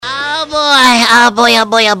Oh boy, oh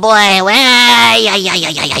boy, oh boy. Ay, ay, ay,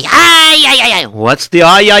 ay, ay, ay, ay, ay, ay. What's the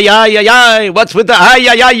ay, ay, ay, ay, ay? What's with the ay,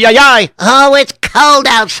 ay, ay, ay, ay? Oh, it's cold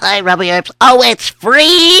outside, Rabbi Yitzy Erps. Oh, it's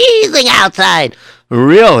freezing outside.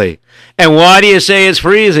 Really? And why do you say it's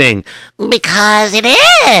freezing? Because it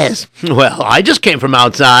is. Well, I just came from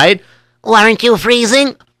outside. Weren't you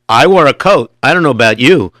freezing? I wore a coat. I don't know about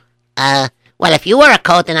you. Well, if you wore a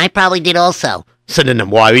coat, then I probably did also. So then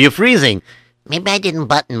why were you freezing? Maybe I didn't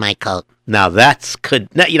button my coat. Now that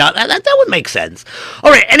would make sense.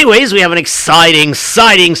 All right, anyways, we have an exciting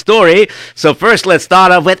story. So first, let's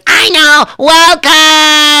start off with, I know,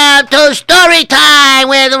 welcome to Story Time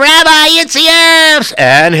with Rabbi Yitzy Erps.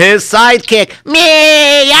 And his sidekick,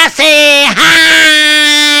 me, Yassi,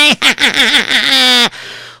 hi.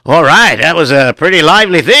 All right, that was a pretty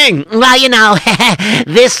lively thing. Well, you know,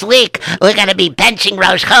 this week we're going to be benching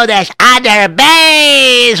Rosh Chodesh Adar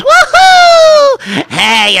Beis. Woohoo!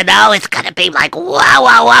 Hey, you know, it's going to be like, wow,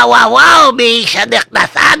 wow, wow, wow, wow, me,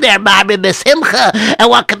 Shanichnas Adar, Marbi Besimcha. And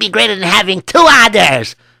what could be greater than having 2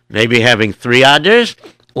 Adars? Maybe having 3 Adars?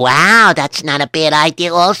 Wow, that's not a bad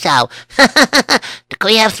idea also. Can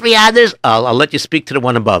we have 3 others? I'll let you speak to the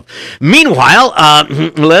one above. Meanwhile,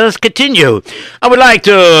 let us continue. I would like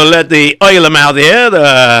to let the oilam out there,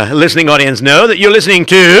 the listening audience, know that you're listening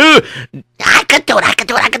to... I can do it.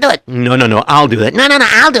 No, I'll do it. No,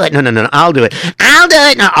 I'll do it. No, I'll do it. I'll do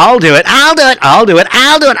it. No, I'll do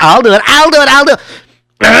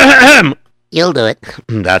it. You'll do it.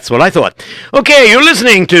 That's what I thought. Okay, you're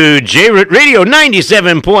listening to J-Root Radio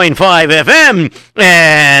 97.5 FM.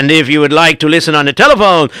 And if you would like to listen on the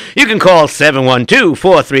telephone, you can call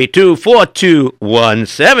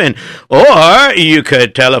 712-432-4217. Or you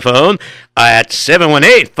could telephone at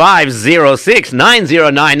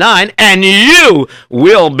 718-506-9099. And you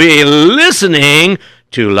will be listening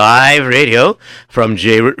to live radio from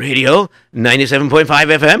J-Root Radio 97.5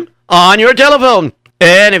 FM on your telephone.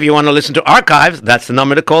 And if you want to listen to archives, that's the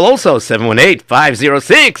number to call also,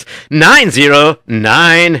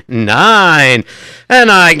 718-506-9099.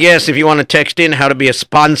 And I guess if you want to text in how to be a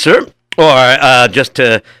sponsor, or just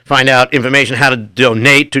to find out information how to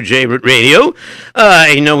donate to J-Root Radio,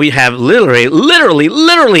 we have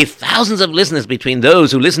literally thousands of listeners between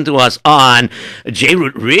those who listen to us on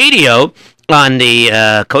J-Root Radio, on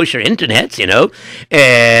the kosher internets,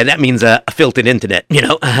 and that means a filtered internet,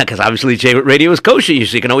 because obviously J-Root Radio is kosher,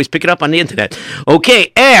 so you can always pick it up on the internet.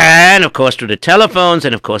 Okay, and of course through the telephones,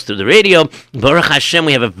 and of course through the radio. Baruch Hashem,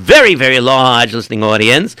 we have a very, very large listening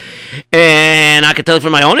audience, and I can tell you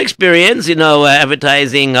from my own experience,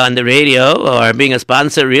 advertising on the radio or being a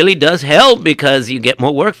sponsor really does help, because you get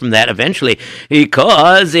more work from that eventually,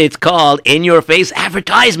 because it's called in-your-face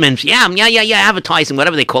advertisements. Yeah, advertising,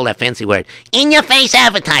 whatever they call that fancy word. In-your-face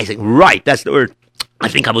advertising. Right, that's the word I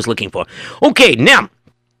think I was looking for. Okay, now,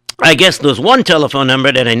 I guess there's one telephone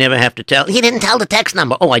number that I never have to tell. You didn't tell the text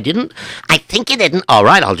number. Oh, I didn't? I think you didn't. All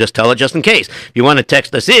right, I'll just tell it just in case. If you want to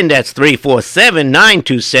text us in, that's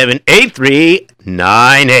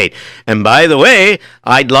 347-927-8398. And by the way,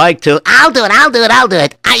 I'd like to... I'll do it.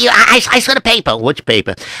 I saw the paper. Which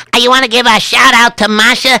paper? You want to give a shout out to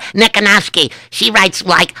Masha Nikonovsky. She writes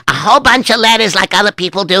like a whole bunch of letters like other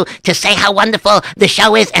people do to say how wonderful the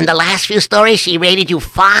show is. And the last few stories, she rated you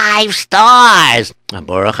 5 stars.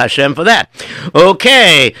 Baruch Hashem for that.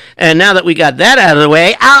 Okay, and now that we got that out of the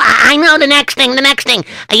way... Oh, I know the next thing.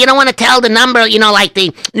 You don't want to tell the number, like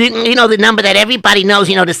the number that everybody knows,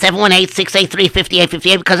 the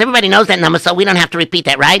 718-683-5858, because everybody knows that number, so we don't have to repeat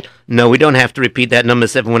that, right? No, we don't have to repeat that number,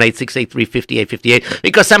 718-683-5858,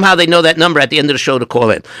 because somehow they know that number at the end of the show to call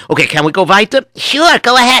it. Okay, can we go weiter? Sure,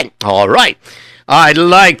 go ahead. All right. I'd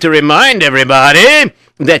like to remind everybody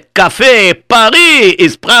that Café Paris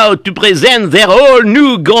is proud to present their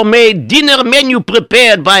all-new gourmet dinner menu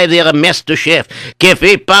prepared by their master chef.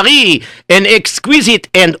 Café Paris, an exquisite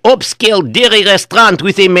and upscale dairy restaurant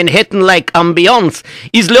with a Manhattan-like ambiance,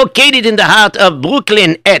 is located in the heart of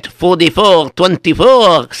Brooklyn at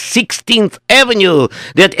 4424 16th Avenue.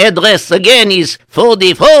 That address again is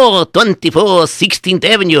 4424 16th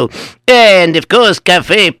Avenue. And of course,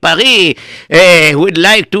 Café Paris would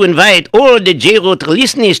like to invite all the J-Root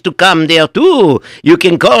listeners to come there too. You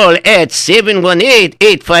can call at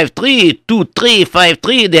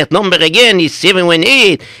 718-853-2353. That number again is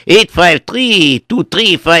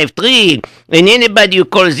 718-853-2353. And anybody who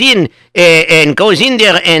calls in and goes in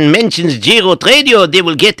there and mentions J-Root Radio, they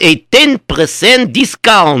will get a 10%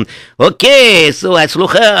 discount. Okay, so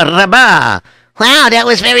Atzlucha Rabbah. Wow, that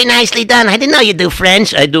was very nicely done. I didn't know you do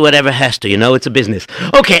French. I do whatever has to, it's a business.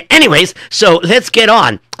 Okay, anyways, so let's get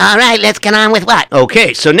on. All right, let's get on with what?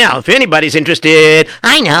 Okay, so now, if anybody's interested...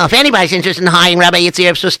 I know, if anybody's interested in hiring Rabbi Yitzy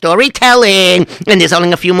Erps for storytelling, and there's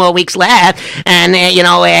only a few more weeks left, and, you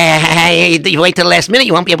wait till the last minute,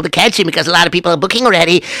 you won't be able to catch him because a lot of people are booking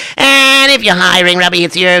already. And if you're hiring Rabbi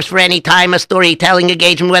Yitzy Erps for any time of storytelling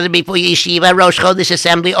engagement, whether it be for yeshiva, Rosh Chodesh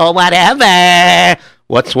assembly, or whatever...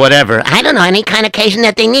 What's whatever? I don't know, any kind of occasion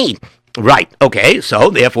that they need. Right, okay, so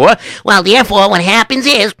therefore... Well, therefore, what happens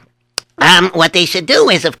is... what they should do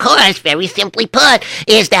is, of course, very simply put,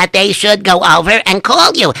 is that they should go over and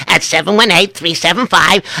call you at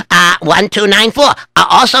 718-375-1294,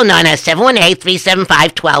 also known as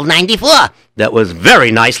 718-375-1294. That was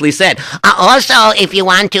very nicely said. Also, if you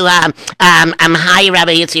want to hire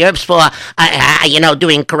Rabbi Yitzy Erps for,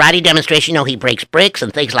 doing karate demonstration, he breaks bricks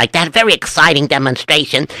and things like that. Very exciting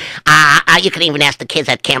demonstration. You can even ask the kids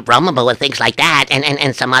at Camp Romable and things like that,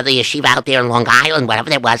 and some other yeshiva out there in Long Island, whatever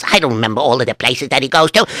there was. I don't remember all of the places that he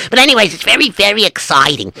goes to. But anyways, it's very, very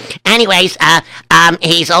exciting. Anyways,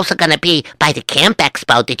 he's also going to be by the Camp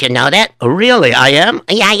Expo. Did you know that? Oh, really? I am?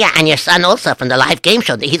 Yeah. And your son also from the live game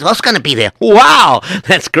show. He's also going to be there. Wow,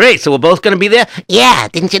 that's great. So we're both going to be there? Yeah,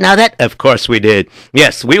 didn't you know that? Of course we did.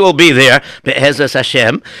 Yes, we will be there. Be'ezras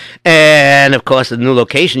Hashem. And, of course, the new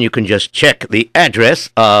location, you can just check the address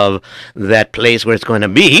of that place where it's going to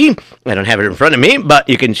be. I don't have it in front of me, but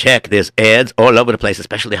you can check. There's ads all over the place,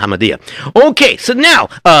 especially Hamadia. Okay, so now,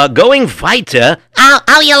 going weiter.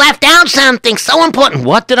 Oh, you left out something so important.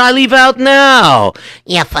 What did I leave out now?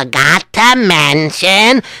 You forgot to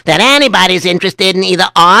mention that anybody's interested in either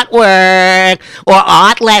artwork or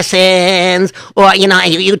art lessons, or,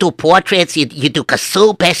 you do portraits, you do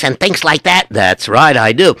kasupis and things like that. That's right,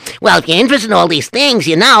 I do. Well, if you're interested in all these things,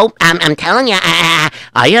 I'm telling you, I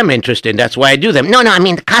am interested. That's why I do them. No, I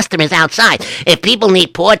mean the customers outside. If people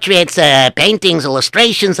need portraits, paintings,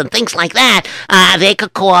 illustrations, and things like that, they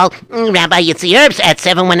could call Rabbi Yitzy Erps at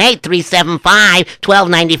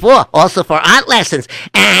 718-375-1294, also for art lessons.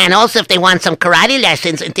 And also if they want some karate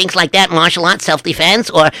lessons and things like that, martial arts, self-defense,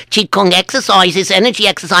 or Qi Kong exercises, energy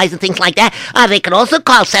exercise, and things like that, they could also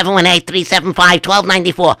call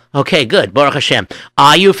 718-375-1294. Okay, good. Baruch Hashem.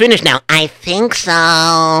 Are you finished now? I think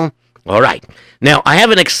so. All right. Now, I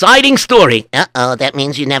have an exciting story. Uh-oh, that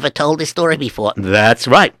means you never told this story before. That's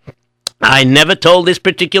right. I never told this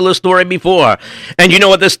particular story before. And you know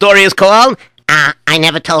what this story is called? I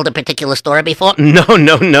never told a particular story before. No.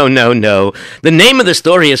 The name of the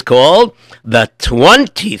story is called The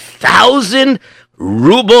 20,000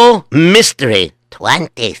 Ruble Mystery.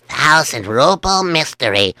 20,000 Ruble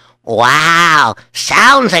Mystery. Wow,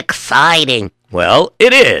 sounds exciting. Well,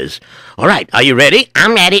 it is. All right, are you ready?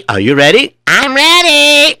 I'm ready. Are you ready? I'm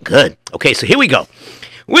ready. Good. Okay, so here we go.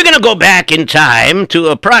 We're going to go back in time to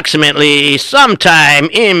approximately sometime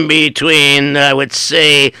in between, I would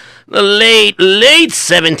say, the late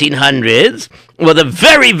 1700s or the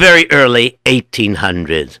very, very early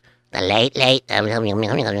 1800s. The late.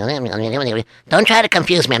 Don't try to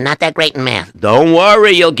confuse me. I'm not that great in math. Don't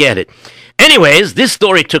worry, you'll get it. Anyways, this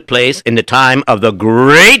story took place in the time of the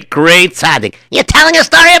great tzaddik. You're telling a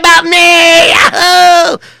story about me!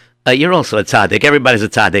 Yahoo! You're also a tzaddik. Everybody's a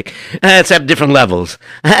tzaddik. Except different levels.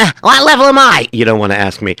 What level am I? You don't want to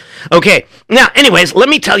ask me. Okay, now, anyways, let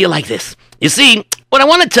me tell you like this. You see, what I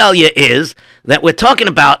want to tell you is that we're talking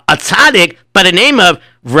about a tzaddik by the name of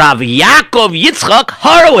Rav Yaakov Yitzchak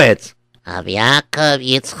Horowitz. Rav Yaakov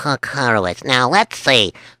Yitzchak Horowitz. Now, let's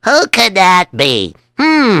see. Who could that be?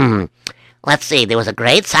 Let's see, there was a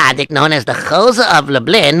great tzaddik known as the Chose of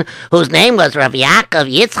Lublin, whose name was Rabbi Yaakov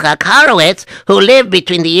Yitzchak Horowitz, who lived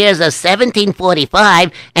between the years of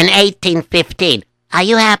 1745 and 1815. Are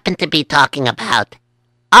you happen to be talking about?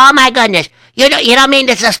 Oh my goodness, you don't mean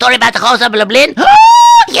this is a story about the Chose of Lublin?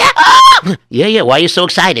 Oh, yeah! Oh! Yeah, why are you so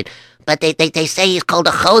excited? But they say he's called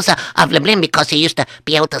the Chose of Lublin because he used to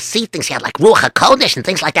be able to see things. He had like Ruach HaKodesh and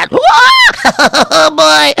things like that. Oh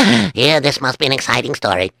boy! Yeah, this must be an exciting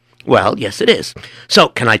story. Well, yes, it is. So,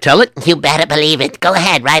 can I tell it? You better believe it. Go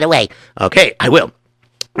ahead, right away. Okay, I will.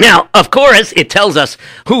 Now, of course, it tells us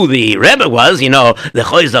who the Rebbe was, the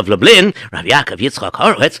Chose of Lublin, Rav Yaakov Yitzchak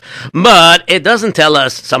Horowitz, but it doesn't tell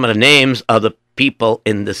us some of the names of the people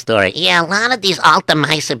in the story. Yeah, a lot of these Alta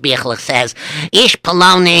Meise Bichlach says, Ish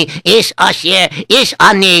Poloni, Ish Asher, Ish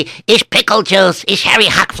Ani, Ish Pickle Juice, Ish Harry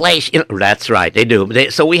Hackfleisch. That's right, they do.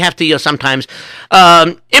 So we have to sometimes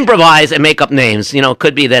improvise and make up names.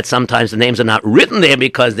 Could be that sometimes the names are not written there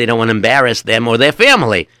because they don't want to embarrass them or their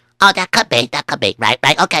family. Oh, that could be. Right.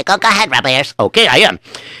 Okay, go ahead, Rabbi Erps. Okay, I am.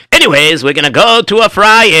 Anyways, we're going to go to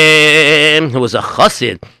Ephraim, who was a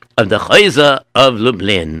chassid of the Chayza of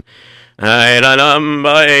Lublin. Okay,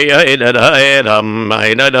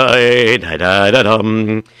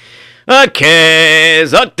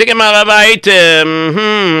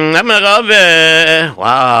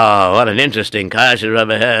 wow, what an interesting kasha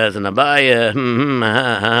Rabbi has in Abaya.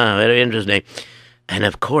 Very interesting. And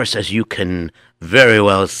of course, as you can very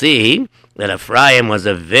well see, that Ephraim was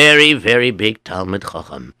a very, very big Talmud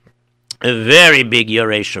Chacham, a very big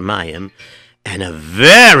Yorei Shemayim, and a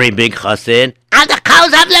very big chassid On the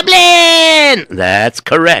coast of Lublin! That's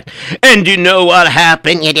correct. And you know what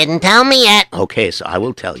happened? You didn't tell me yet. Okay, so I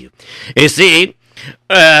will tell you. You see,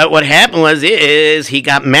 what happened is he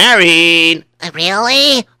got married.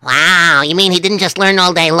 Really? Wow, you mean he didn't just learn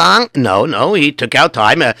all day long? No, he took out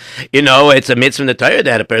time. It's a mitzvah in the Torah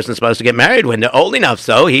that a person's supposed to get married when they're old enough,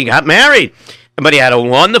 so he got married. But he had a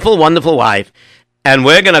wonderful, wonderful wife, and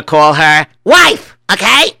we're going to call her Wife,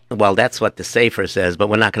 okay? Well, that's what the Sefer says, but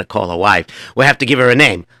we're not going to call her wife. We have to give her a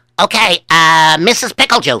name. Okay, Mrs.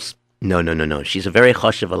 Pickle Juice. No. She's a very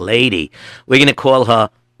hush of a lady. We're going to call her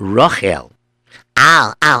Rachel.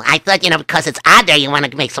 Oh, I thought, because it's Adar, you want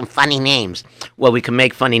to make some funny names. Well, we can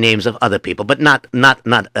make funny names of other people, but not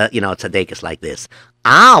tzaddikas like this.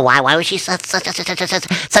 Oh, why was she such a tzaddikas?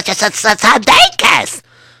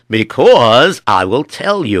 Because, I will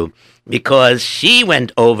tell you, because she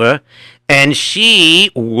went over and she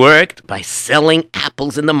worked by selling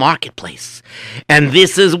apples in the marketplace. And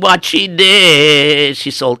this is what she did.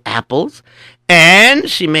 She sold apples, and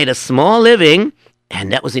she made a small living,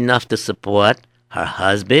 and that was enough to support her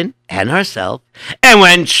husband and herself. And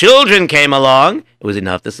when children came along, it was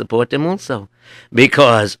enough to support them also.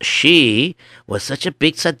 Because she was such a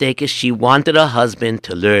big tzaddikas, she wanted her husband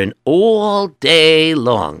to learn all day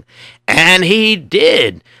long. And he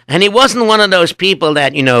did. And he wasn't one of those people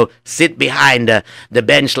that, sit behind the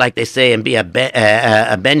bench, like they say, and be a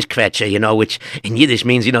bench kvetcher, which in Yiddish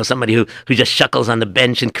means, somebody who just shuckles on the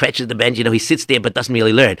bench and kvetches the bench. He sits there but doesn't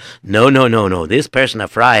really learn. No. This person,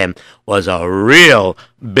 Ephraim, was a real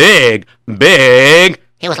big...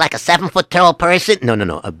 He was like a 7-foot tall person?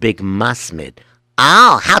 No, a big masmid.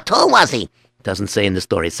 Oh, how tall was he? Doesn't say in the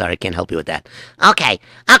story. Sorry, I can't help you with that. Okay.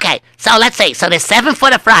 So let's see. So there's 7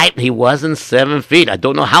 foot Ephraim. He wasn't 7 feet. I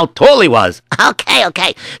don't know how tall he was.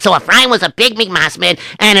 Okay. So Ephraim was a big masmid,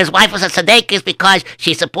 and his wife was a tzaddikas because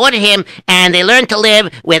she supported him, and they learned to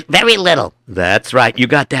live with very little. That's right. You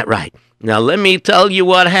got that right. Now let me tell you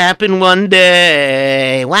what happened one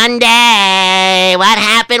day. What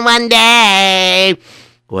happened one day?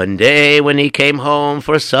 One day when he came home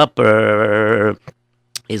for supper,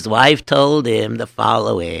 his wife told him the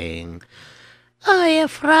following.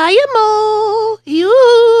 Ephraimo,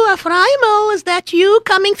 is that you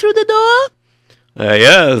coming through the door?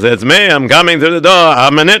 Yes, it's me. I'm coming through the door. A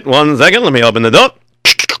minute, 1 second. Let me open the door.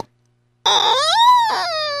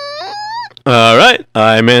 All right,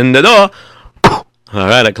 I'm in the door. All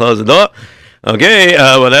right, I close the door. Okay,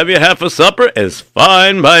 whatever you have for supper is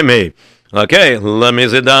fine by me. Okay, let me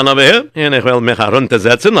sit down over here. And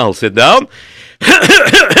I'll sit down.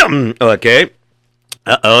 Okay.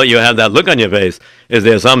 Uh-oh, you have that look on your face. Is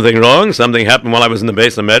there something wrong? Something happened while I was in the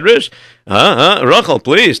base of Medrash? Rachel,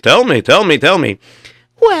 please, tell me.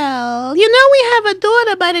 Well, we have a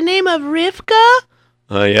daughter by the name of Rivka.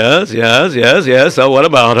 Yes. So what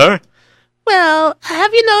about her? Well,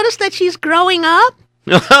 have you noticed that she's growing up?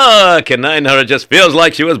 It just feels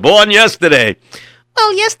like she was born yesterday.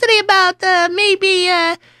 Well, yesterday about maybe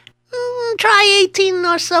try 18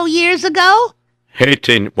 or so years ago.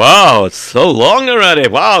 18. Wow, it's so long already.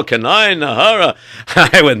 Wow, Kanai Nahara.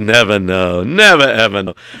 I would never know. Never ever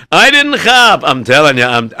know. I didn't chop. I'm telling you,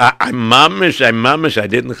 I'm mamish. I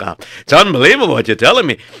didn't chop. It's unbelievable what you're telling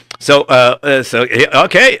me. So,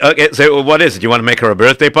 okay. So what is it? You want to make her a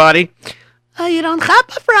birthday party? You don't chop,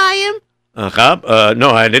 Ephraim? Chop?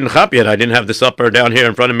 No, I didn't chop yet. I didn't have the supper down here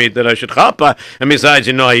in front of me that I should chop. And besides,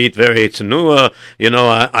 I eat very tzenua.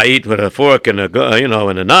 I eat with a fork and and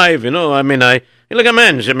a knife. You look a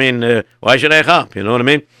mensch. Why should I chop? You know what I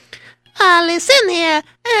mean? Listen here,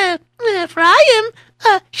 Ephraim.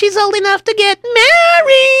 She's old enough to get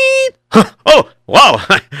married. Oh, wow.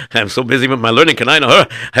 I'm so busy with my learning. Can I know her?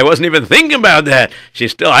 I wasn't even thinking about that.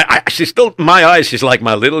 She's still, in my eyes, she's like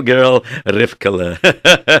my little girl, Rivka.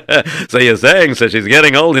 So you're saying, she's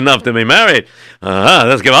getting old enough to be married.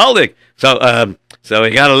 That's gewaldig. So we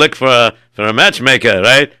got to look for a matchmaker,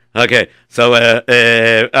 right? Okay, so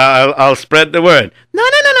I'll spread the word. No,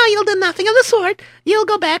 you'll do nothing of the sort. You'll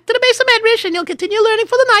go back to the base of Medrash and you'll continue learning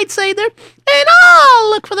for the night Seder, and I'll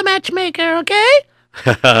look for the matchmaker, okay?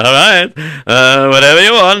 All right. Whatever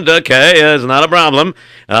you want. Okay, it's not a problem.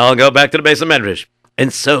 I'll go back to the base of Medrash.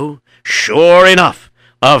 And so, sure enough,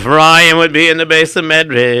 Ephraim would be in the base of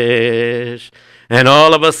Medrash. And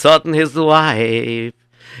all of a sudden, his wife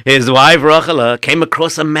Rachel, came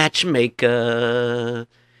across a matchmaker.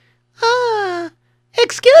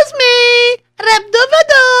 Excuse me, Reb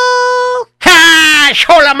Duvado. Ha,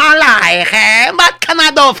 Sholem Aleichem. What can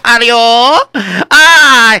I do for you?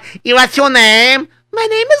 What's your name? My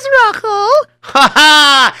name is Rachel. Ha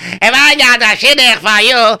ha, if I got a shidduch for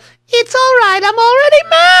you, it's all right, I'm already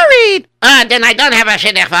married. Then I don't have a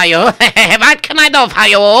shidduch for you. What can I do for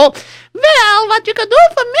you? Well, what you can do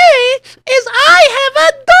for me is I have a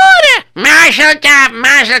daughter.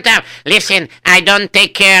 Mazel tov. Listen, I don't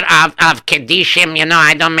take care of Keddishim,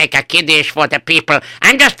 I don't make a Kiddush for the people.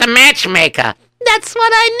 I'm just a matchmaker. That's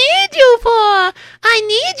what I need you for. I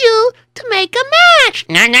need you to make a match.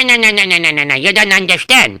 No, you don't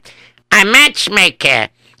understand. A matchmaker.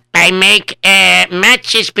 I make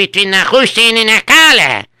matches between a Hussein and a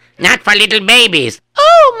Kala, not for little babies.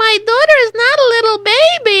 Oh, my daughter is not a little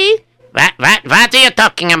baby. What are you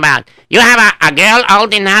talking about? You have a girl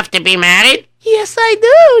old enough to be married? Yes, I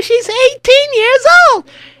do. She's 18 years old.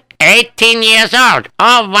 18 years old?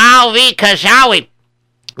 Oh, wow, Kazawi.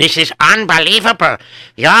 This is unbelievable.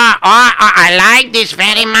 Yeah, I like this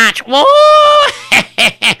very much. Whoa!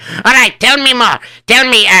 All right, tell me more. Tell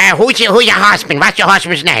me, who's your husband? What's your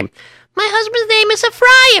husband's name? My husband's name is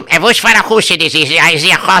Ephraim. And what's for a chassid? Is he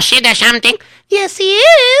a chassid or something? Yes, he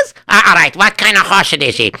is. All right, what kind of chassid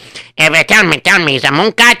is he? Tell me, is he a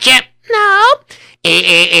munkatcher? No.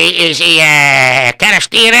 Is he a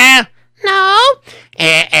karastira? No.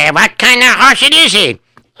 What kind of chassid is he?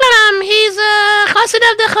 He's a chassid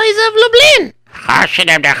of the Chayz of Lublin. Chassid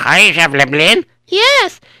of the Chayz of Lublin?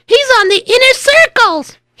 Yes, he's on the inner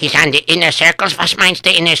circles. He's on the inner circles? What means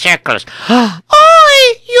the inner circles? Oh,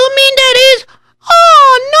 you mean that is...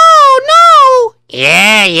 Oh, no.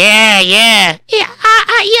 Yeah. You're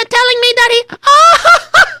telling me that he... Oh,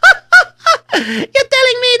 you're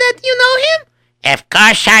telling me that you know him? Of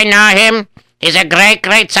course I know him. He's a great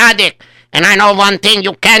tzaddik. And I know one thing,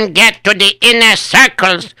 you can't get to the inner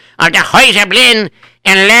circles of the Chayzablin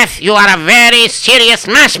unless you are a very serious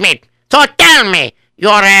masmid. So tell me,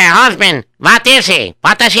 your husband, what is he?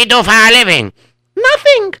 What does he do for a living?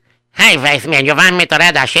 Nothing. Hey, Weissman, you want me to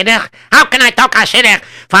read a shidduch? How can I talk a shidduch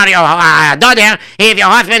for your daughter if your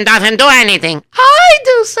husband doesn't do anything? I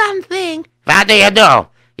do something. What do you do?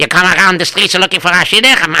 You come around the streets looking for a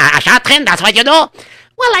shidduch, a shadchan? That's what you do?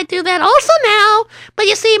 Well, I do that also now. But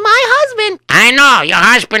you see, my husband... I know, your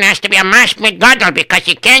husband has to be a mashmid gadol because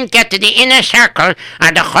you can't get to the inner circle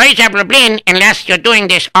of the Chayz of Lublin unless you're doing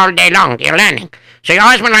this all day long. You're learning. So your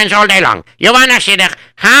husband learns all day long. You want to shidduch,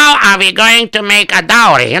 how are we going to make a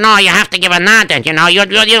dowry? You have to give a nadin. You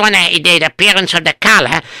want the appearance of the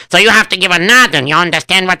kala, so you have to give a nadin. You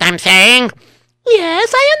understand what I'm saying?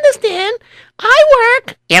 Yes, I understand. I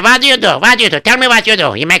work. Yeah, what do you do? Tell me what you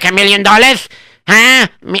do. You make $1 million? Huh?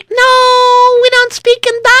 No, we don't speak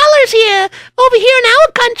in dollars here. Over here in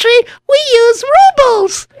our country, we use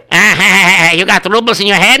rubles. You got rubles in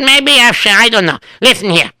your head, maybe? I don't know. Listen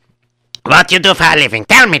here. What you do for a living?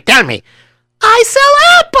 Tell me. I sell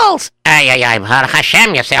apples. Baruch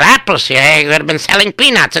Hashem, you sell apples. You've been selling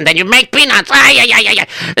peanuts, and then you make peanuts.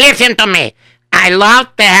 Listen to me. I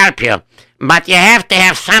love to help you, but you have to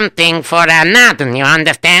have something for a nadin, you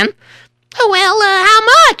understand? Well, how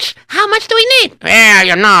much? How much do we need?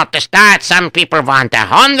 Well, to start, some people want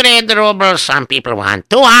 100 rubles, some people want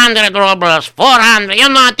 200 rubles,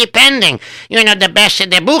 400, depending. The best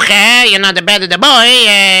the buche, the better the boy,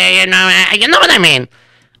 you know what I mean.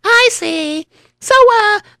 I see. So,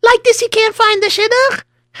 like this you can't find the shidduch?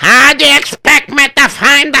 How do you expect me to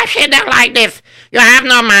find the shidduch like this? You have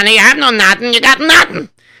no money, you have no nothing, you got nothing.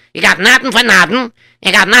 You got nothing for nothing,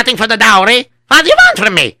 you got nothing for the dowry. What do you want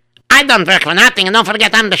from me? I don't work for nothing, and don't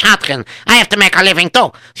forget I'm the shadchan. I have to make a living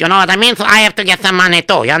too. So you know what I mean? So I have to get some money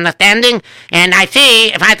too, you understanding? And I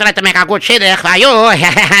see, if I try to make a good shidduch for you,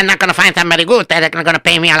 I'm not going to find somebody good that's going to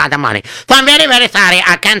pay me a lot of money. So I'm very, very sorry,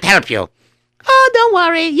 I can't help you. Oh, don't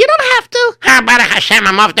worry, you don't have to. Baruch Hashem,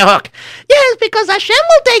 I'm off the hook. Yes, because Hashem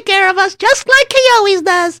will take care of us, just like he always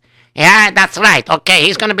does. Yeah, that's right. Okay,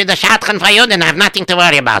 he's going to be the shadchan for you, then I have nothing to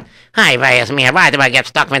worry about. Hi, why do I get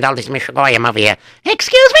stuck with all this mishugoyim over here?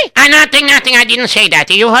 Excuse me? Nothing, I didn't say that.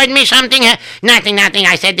 You heard me something? Nothing,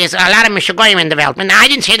 I said there's a lot of mishugoyim in development. I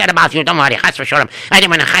didn't say that about you, don't worry. Chas v'sholem. I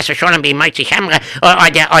didn't want to chas v'sholem be Moitzi Shemra, or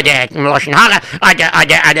the Lashon Hara, or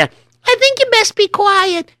the I think you best be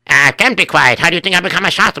quiet. I can't be quiet. How do you think I become a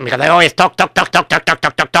shadchan? Because I always talk. Or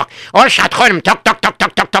shadchanim,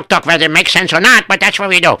 talk, whether it makes sense or not, but that's what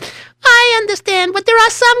we do. I understand, but there are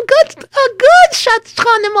some good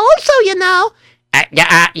shadchanim also, you know.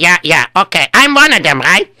 Yeah, okay. I'm one of them,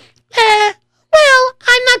 right? Well,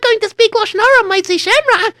 I'm not going to speak Lashon Hara, Yitzy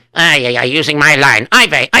Shemra. Yeah, using my line.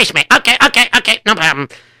 Okay, no problem.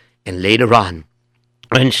 And later on,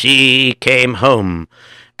 when she came home,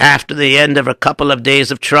 after the end of a couple of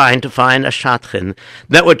days of trying to find a shadchan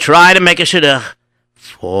that would try to make a shidduch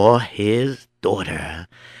for his daughter,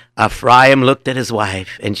 Ephraim looked at his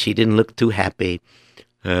wife, and she didn't look too happy.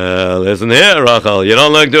 Listen here, Rachel, you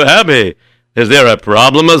don't look too happy. Is there a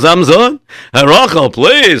problem, Zamzon? Rachel,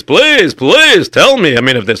 please, tell me. I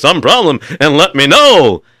mean, if there's some problem, and let me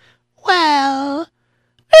know. Well,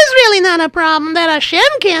 there's really not a problem that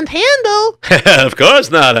Hashem can't handle. Of course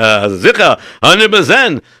not, Zicha,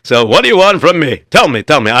 100%. So what do you want from me? Tell me.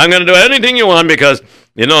 I'm going to do anything you want because,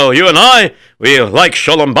 you know, you and I, we like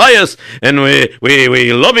Shalom Bayis, and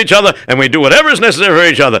we love each other, and we do whatever is necessary for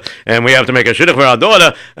each other. And we have to make a shidduch for our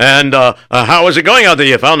daughter. And how is it going out there?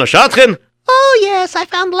 You found a shadchan? Oh, yes, I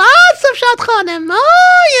found lots of shadchanim.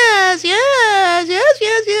 Oh, yes.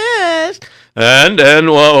 And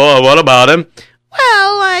what about him?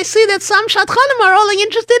 Well, I see that some shadchanim are only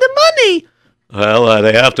interested in money. Well,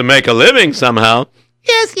 they have to make a living somehow.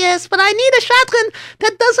 Yes, but I need a shadchan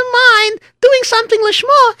that doesn't mind doing something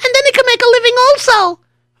lishmo, and then he can make a living also.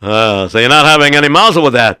 So you're not having any mazel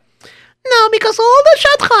with that? No, because all the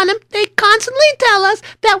shadchanim, they constantly tell us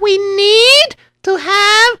that we need to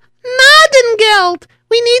have Nadengeld.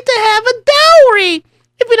 We need to have a dowry.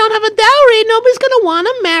 If we don't have a dowry, nobody's going to want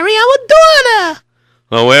to marry our daughter.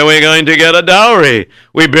 Well, where are we going to get a dowry?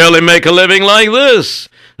 We barely make a living like this.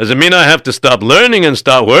 Does it mean I have to stop learning and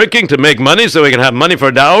start working to make money so we can have money for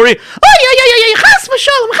a dowry? Chas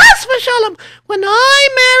v'shalom. When I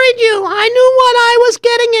married you, I knew what I was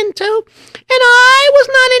getting into. And I was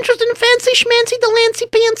not interested in fancy schmancy, delancy,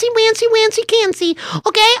 pancy, wancy, cancy.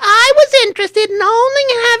 Okay? I was interested in only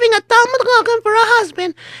having a Talmud Chacham for a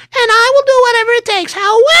husband. And I will do whatever it takes.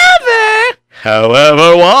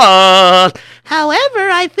 However what? However,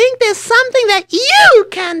 I think there's something that you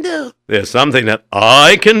can do. There's something that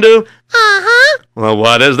I can do? Uh-huh. Well,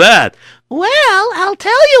 what is that? Well, I'll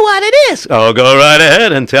tell you what it is. Oh, go right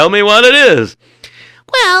ahead and tell me what it is.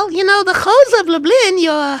 Well, you know the Chos of Lublin,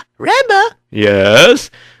 your Rebbe. Yes?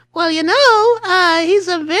 Well, you know, he's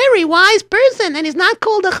a very wise person, and he's not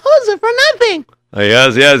called a Chos for nothing.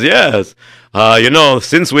 Yes. You know,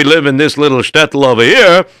 since we live in this little shtetl over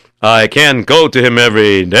here, I can't go to him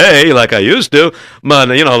every day like I used to, but,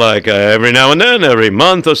 you know, like every now and then, every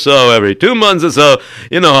month or so, every 2 months or so,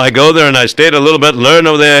 you know, I go there and I stay a little bit, learn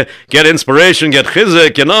over there, get inspiration, get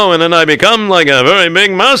chizuk, you know, and then I become like a very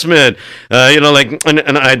big masmid, you know, like,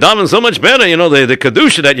 and I daven so much better, you know, the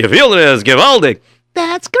kedusha that you feel there is gewaldig.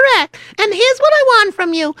 That's correct. And here's what I want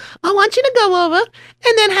from you. I want you to go over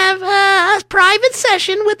and then have a private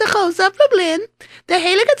session with the Chos of Lublin, the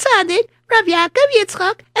Heilige Tzaddik, Rabbi Yitzy,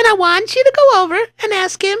 and I want you to go over and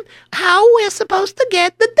ask him how we're supposed to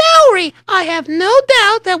get the dowry. I have no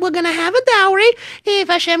doubt that we're going to have a dowry. If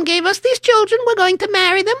Hashem gave us these children, we're going to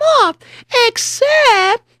marry them off.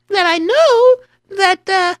 Except that I know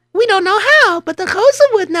that we don't know how, but the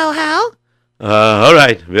Chosa would know how. All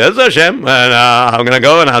right. Yes, Hashem. And I'm going to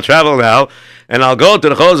go and I'll travel now. And I'll go to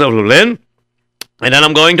the Chos of Lublin. And then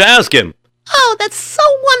I'm going to ask him. Oh, that's so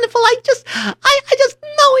wonderful. I just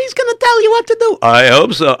know he's going to tell you what to do. I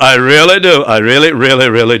hope so. I really do. I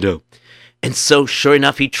really do. And so, sure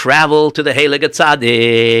enough, he traveled to the Heilige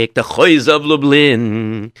Tzaddik, the Chos of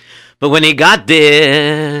Lublin. But when he got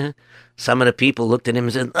there, some of the people looked at him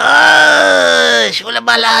and said, Shulam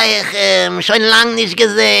Aleichem, schon lang nicht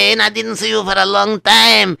gesehen. I didn't see you for a long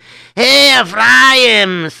time. Hey,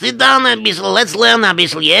 Ephraim, sit down a bisschen. Let's learn a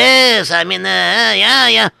bisschen. Yes, I mean,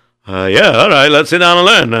 yeah. Yeah, all right, let's sit down and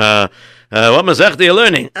learn. What Masechta are you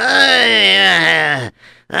learning?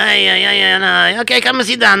 Okay, come and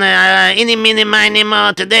sit down.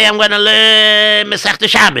 Today I'm going to learn Masechta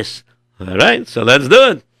Shabbos. All right, so let's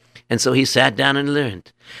do it. And so he sat down and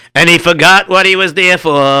learned. And he forgot what he was there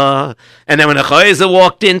for. And then when the Chayza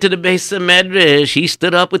walked into the base of Medrash, he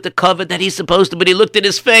stood up with the cover that he's supposed to, but he looked at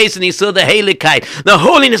his face and he saw the Heiligkeit, the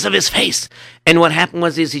holiness of his face. And what happened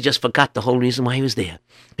was he just forgot the whole reason why he was there.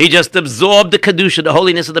 He just absorbed the Kedusha, the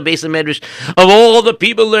holiness of the base of Medrash, of all the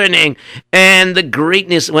people learning, and the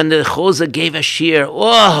greatness. When the Chayza gave a shir,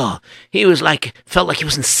 he was felt like he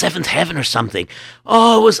was in seventh heaven or something.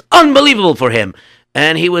 Oh, it was unbelievable for him.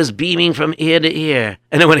 and he was beaming from ear to ear.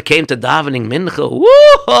 And then when it came to davening mincha,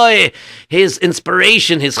 woo-hoy, his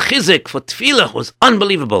inspiration, his chizik for tefillah was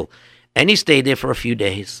unbelievable. And he stayed there for a few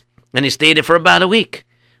days, and he stayed there for about a week.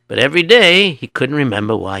 But every day, he couldn't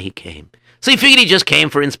remember why he came. So he figured he just came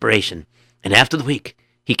for inspiration. And after the week,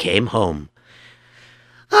 he came home.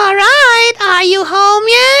 All right, are you home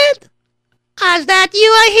yet? Is that you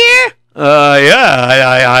I hear?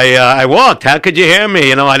 Yeah, I walked. How could you hear me?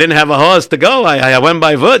 You know, I didn't have a horse to go. I went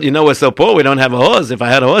by foot. You know, we're so poor, we don't have a horse. If I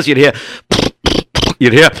had a horse, you'd hear, you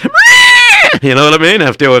know what I mean?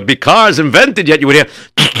 If there would be cars invented yet, you would hear,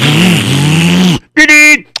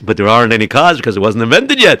 but there aren't any cars because it wasn't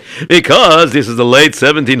invented yet, because this is the late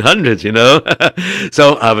 1700s, you know.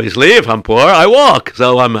 So obviously, if I'm poor, I walk.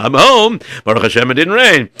 So I'm home. Baruch Hashem, it didn't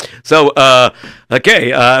rain. So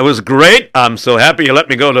okay, it was great. I'm so happy you let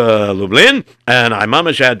me go to Lublin, and I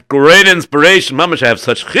mamash had great inspiration. Mamash have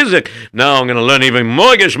such chizik. Now I'm going to learn even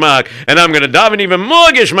more geschmack, and I'm going to daven even more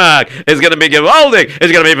geschmack. It's going to be gewaldig.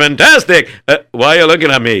 It's going to be fantastic. Why are you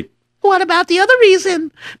looking at me? What about the other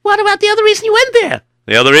reason? What about the other reason you went there?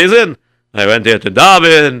 The other reason? I went there to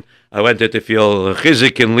daven. I went there to feel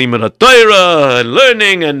chizik and limud Torah and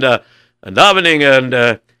learning and davening and.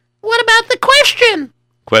 What about the question?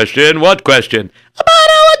 Question? What question? About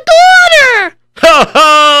our daughter.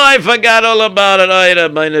 Oh, I forgot all about it.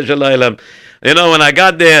 You know, when I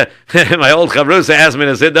got there, my old chavrusa asked me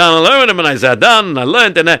to sit down and learn with him, and I sat down and I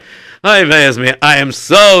learned, and I am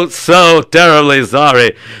so terribly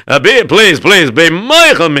sorry. Please, be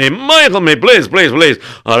Michael me, please.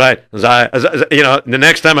 All right, you know, the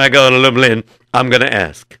next time I go to Lublin, I'm going to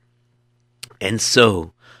ask. And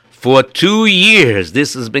so, for 2 years,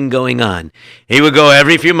 this has been going on. He would go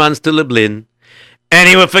every few months to Lublin, and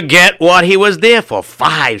he would forget what he was there for.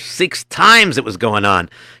 5, 6 times it was going on,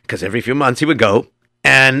 because every few months he would go,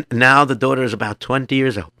 and now the daughter is about 20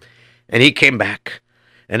 years old. And he came back,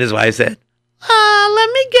 and his wife said, let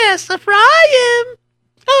me guess, Ephraim.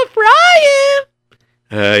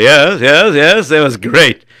 Yes, it was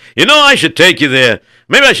great. You know, I should take you there.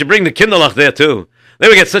 Maybe I should bring the kinderlach there, too. They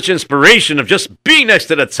would get such inspiration of just being next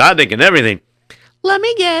to the tzaddik and everything. Let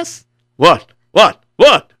me guess. What?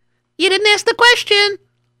 You didn't ask the question.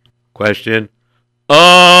 Question?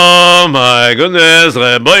 Oh, my goodness,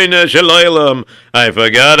 Rabbeinu Shalom. I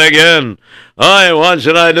forgot again. What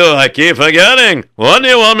should I do? I keep forgetting. What do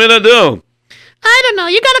you want me to do? I don't know.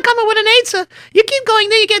 You got to come up with an answer. You keep going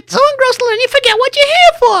there, you get so engrossed to learn, you forget what you're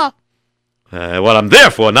here for. What I'm there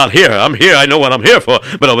for, not here. I'm here, I know what I'm here for.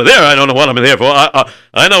 But over there, I don't know what I'm there for.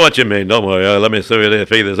 I know what you mean. Don't worry. Let me figure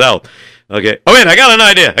this out. Okay. Oh, wait, I got an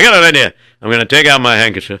idea. I'm going to take out my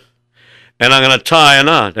handkerchief, and I'm going to tie a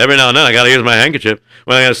knot. Every now and then, I got to use my handkerchief.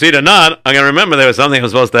 When I see the knot, I'm going to remember there was something I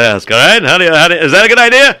was supposed to ask. All right? Is that a good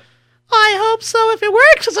idea? I hope so. If it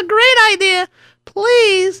works, it's a great idea.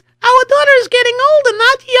 Please. Our daughter is getting older,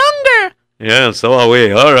 not younger. Yeah, so are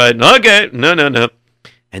we. All right. Okay. No.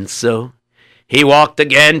 And so, he walked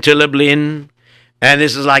again to Lublin, and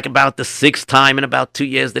this is like about the 6th time in about 2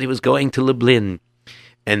 years that he was going to Lublin.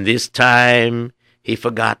 And this time, he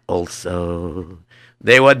forgot also.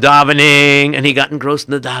 They were davening, and he got engrossed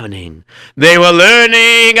in the davening. They were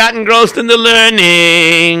learning, got engrossed in the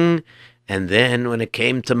learning. And then when it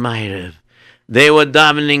came to Ma'ariv, they were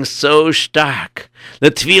davening so stark. The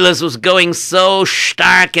tefillas was going so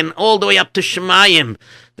stark and all the way up to Shemayim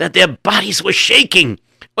that their bodies were shaking.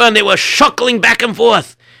 Well, they were shuckling back and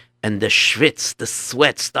forth. And the schwitz, the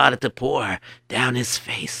sweat started to pour down his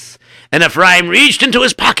face. And Ephraim reached into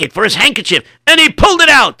his pocket for his handkerchief, and he pulled it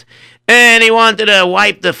out. And he wanted to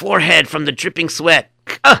wipe the forehead from the dripping sweat.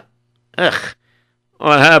 Ugh.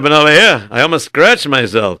 What happened over here? I almost scratched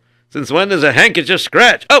myself. Since when does a handkerchief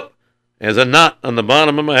scratch? Oh, there's a knot on the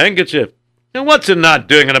bottom of my handkerchief. And what's a knot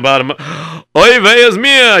doing on the bottom? Oy vey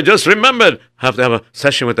mia, I just remembered. I have to have a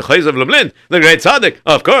session with the Chayz of Lublin, the great tzaddik.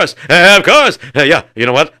 Of course. Yeah, you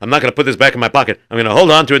know what? I'm not going to put this back in my pocket. I'm going to hold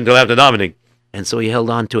on to it until after davening. And so he held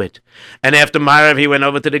on to it. And after Ma'ariv, he went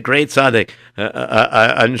over to the great tzaddik.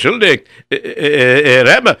 Entschuldigt,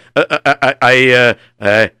 Rebbe,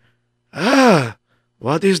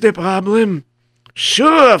 what is the problem?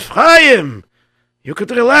 Sure, Ephraim, you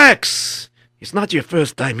could relax. It's not your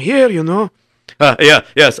first time here, you know.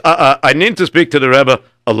 Yes, I need to speak to the Rebbe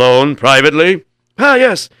alone, privately.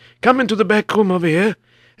 Yes, come into the back room over here,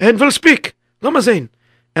 and we'll speak. Lamazain.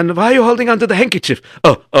 And why are you holding onto the handkerchief?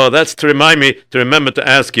 Oh, that's to remind me to remember to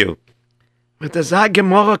ask you. With the Zag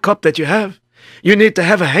Gemara cup that you have, you need to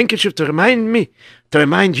have a handkerchief to remind me, to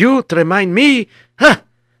remind you, to remind me.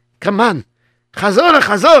 Come on.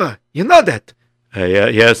 Chazora, you know that.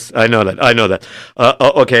 Yes, I know that.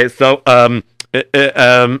 Okay, so,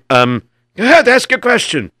 Go ahead, ask your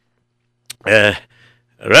question.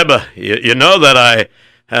 Rebbe, you know that I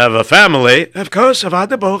have a family. Of course,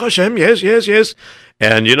 Avada Baruch Hashem, yes.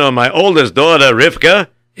 And you know my oldest daughter, Rivka?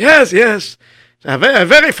 Yes. A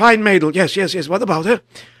very fine maiden. Yes. What about her?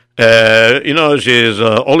 You know, she's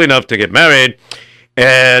old enough to get married.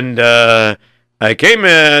 And I came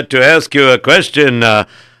to ask you a question.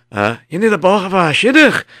 You need a Baruch of a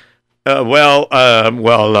Shidduch? That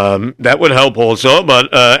would help also,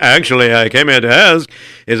 but actually I came here to ask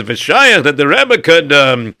is if it's shayach that the Rebbe could,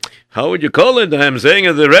 how would you call it? I'm saying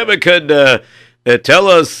if the Rebbe could tell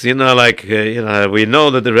us, we know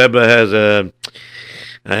that the Rebbe has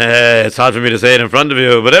it's hard for me to say it in front of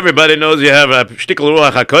you, but everybody knows you have a shtickle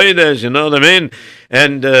ruach hakodesh, you know what I mean?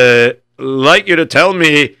 And like you to tell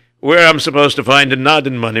me where I'm supposed to find the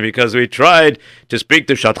Nadin money, because we tried to speak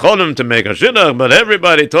to Shatchonim to make a shidduch, but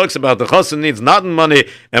everybody talks about the Chosson needs Nadin money,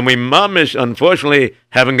 and we mamish, unfortunately,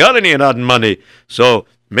 haven't got any Nadin money. So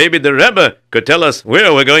maybe the Rebbe could tell us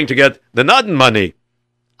where we're going to get the Nadin money.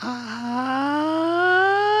 I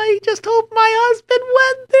just hope my husband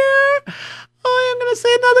went there. I'm going to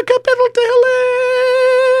say another kapitel to him.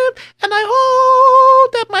 And I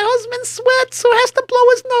hope that my husband sweats, so has to blow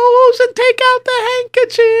his nose and take out the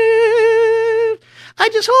handkerchief.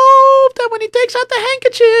 I just hope that when he takes out the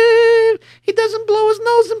handkerchief, he doesn't blow his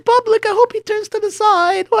nose in public. I hope he turns to the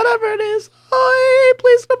side, whatever it is. Oh,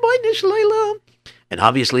 please, Rabbi Shloila. And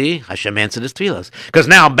obviously, Hashem answered his tefillas, because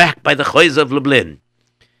now back by the Choiz of Lublin.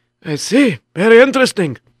 I see. Very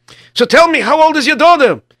interesting. So tell me, how old is your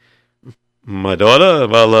daughter? My daughter?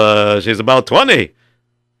 Well, she's about 20.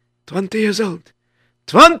 20 years old.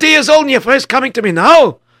 20 years old and you're first coming to me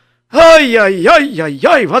now?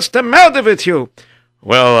 Ay, what's the matter with you?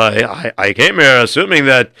 Well, I came here assuming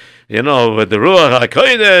that, with the Ruach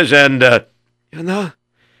HaKodesh and,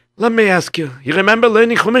 let me ask you, you remember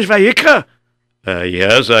learning Chumash Vayikra?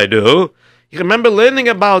 Yes, I do. You remember learning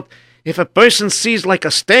about if a person sees like a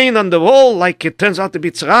stain on the wall, like it turns out to be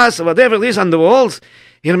tzras or whatever it is on the walls,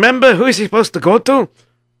 you remember who is he supposed to go to?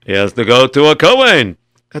 He has to go to a Kohen.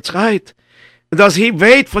 That's right. Does he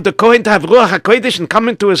wait for the Kohen to have Ruach HaKodesh and come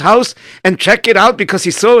into his house and check it out because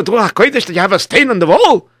he saw with Ruach HaKodesh that you have a stain on the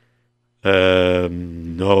wall?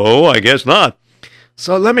 No, I guess not.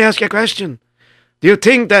 So let me ask you a question. Do you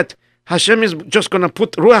think that Hashem is just going to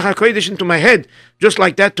put Ruach HaKodesh into my head just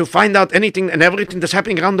like that to find out anything and everything that's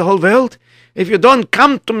happening around the whole world? If you don't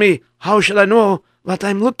come to me, how should I know what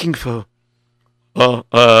I'm looking for? Oh,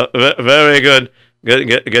 very good.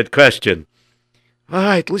 Good question. All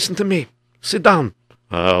right, listen to me. Sit down.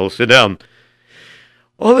 I'll sit down.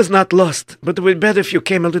 All is not lost, but it would be better if you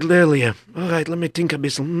came a little earlier. All right, let me think a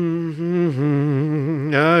bit. All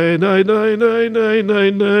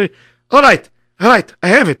right, I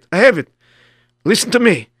have it. Listen to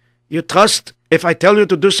me. You trust if I tell you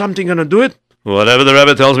to do something, you're going to do it? Whatever the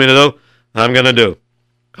Rebbe tells me to do, I'm going to do.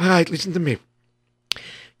 All right, listen to me.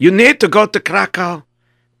 You need to go to Krakow.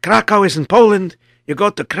 Krakow is in Poland. You go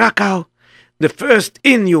to Krakow. The first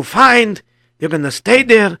inn you find, you're going to stay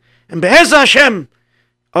there. And Be'ez Hashem,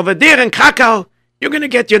 over there in Krakow, you're going to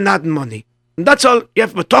get your Nadin money. And that's all. You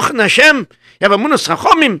have Betochen Hashem. You have Amunas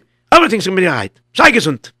Chachomim. Everything's going to be all right. Sei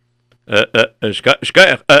gesund.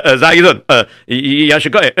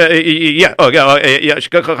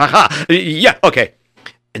 Yeah, okay.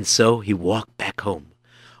 And so he walked back home.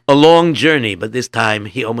 A long journey, but this time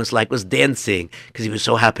he almost was dancing because he was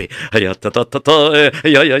so happy. Oh,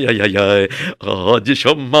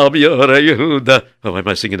 why am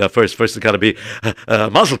I singing that first? First it's got to be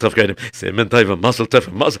Mazel Tov.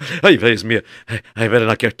 Mazel Tov. I better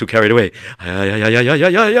not get too carried away.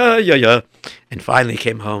 And finally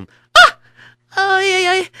came home.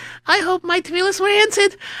 I hope my tefillas were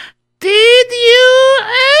answered. Did you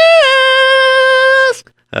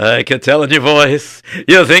ask? I can tell in your voice.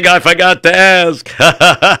 You think I forgot to ask?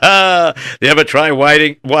 You ever try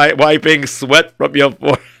wiping sweat from your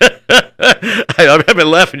forehead? I remember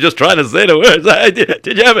laughing just trying to say the words.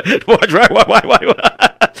 Did you ever try?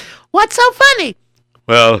 What's so funny?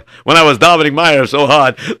 Well, when I was davening Meyer so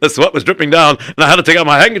hard, the sweat was dripping down, and I had to take out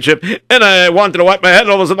my handkerchief, and I wanted to wipe my head, and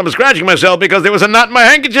all of a sudden I was scratching myself because there was a knot in my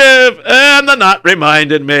handkerchief, and the knot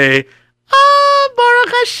reminded me. Oh,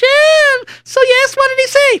 Baruch Hashem. So yes, what did he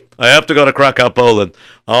say? I have to go to Krakow, Poland.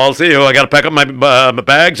 I'll see you. I got to pack up my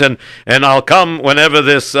bags, and I'll come whenever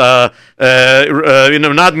this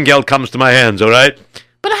Nadengeld comes to my hands, all right?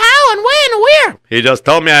 But how and when and where? He just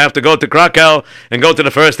told me I have to go to Krakow and go to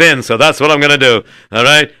the first inn, so that's what I'm going to do. All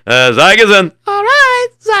right? Sei gesund. All right,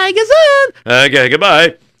 sei gesund. Okay,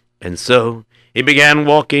 goodbye. And so he began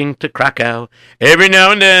walking to Krakow. Every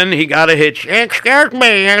now and then, he got a hitch. Excuse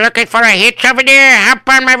me, you're looking for a hitch over there? Hop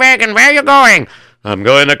on my wagon. Where are you going? I'm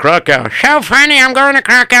going to Krakow. So funny, I'm going to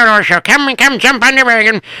Krakow also. Come, jump on the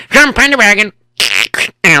wagon. Jump on the wagon.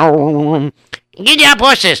 Giddy up,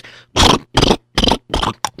 horses.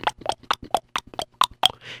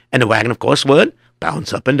 And the wagon, of course, would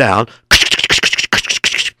bounce up and down.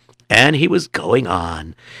 And he was going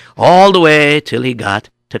on all the way till he got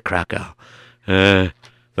to Krakow. Thank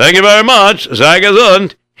you very much. Sei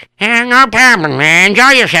gesund. No problem, man.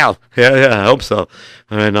 Enjoy yourself. Yeah, I hope so.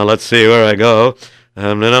 All right, now let's see where I go.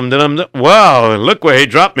 Wow, look where he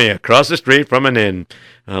dropped me, across the street from an inn.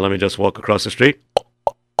 Let me just walk across the street.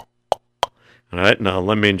 All right, now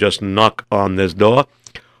let me just knock on this door.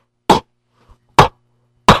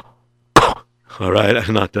 All right, I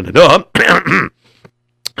knocked on the door.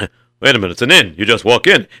 Wait a minute, it's an inn. You just walk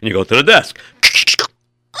in and you go to the desk.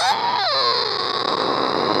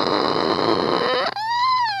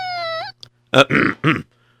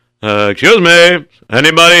 Excuse me,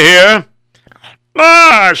 anybody here?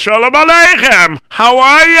 Shalom Aleichem. How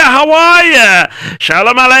are you?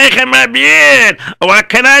 Shalom Aleichem, my beard. What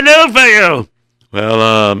can I do for you? Well,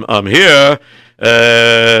 I'm here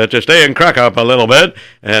to stay in Krakow a little bit,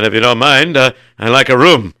 and if you don't mind, I'd like a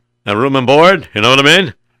room and board, you know what I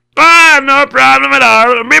mean? No problem at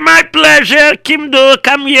all. It'll be my pleasure.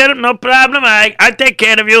 Come here, no problem. I'll take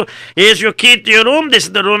care of you. Here's your key to your room. This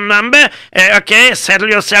is the room number. Okay, settle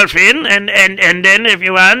yourself in, and then if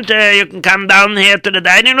you want, you can come down here to the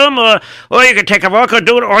dining room, or you can take a walk or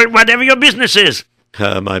do whatever your business is.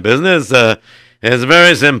 My business is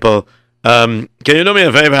very simple. Can you do me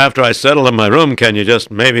a favor after I settle in my room? Can you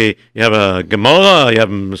just maybe, you have a Gemara, you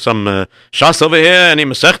have some Shas over here, any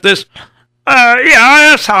Masechtas? Yeah, I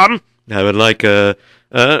have some. I would like, one of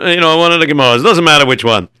the Gemaras. Doesn't matter which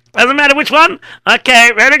one. Doesn't matter which one?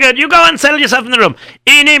 Okay, very good. You go and settle yourself in the room.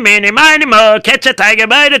 Eeny, meeny, miny, mo, catch a tiger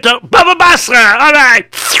by the toe. Baba Basra, all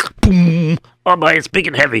right. Boom. Oh, boy, it's big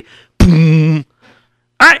and heavy. Boom.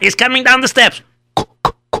 All right, he's coming down the steps. All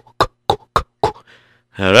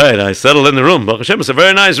right, I settled in the room. Baruch Hashem, it's a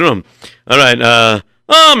very nice room. All right,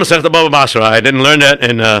 Masechta Baba Basra. I didn't learn that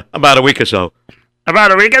in about a week or so.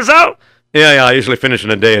 About a week or so? Yeah, I usually finish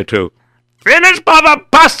in a day or two. Finish Baba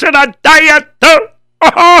Basra in a day or two?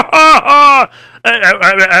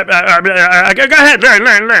 Go ahead,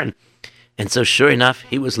 learn. And so sure enough,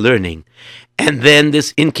 he was learning. And then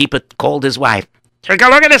this innkeeper called his wife. Take a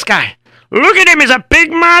look at this guy. Look at him, he's a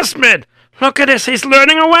big masmid. Look at this, he's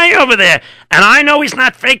learning away over there. And I know he's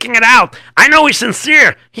not faking it out. I know he's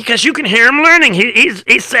sincere, because you can hear him learning.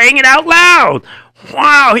 He's saying it out loud.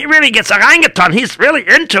 Wow, he really gets a rangaton. He's really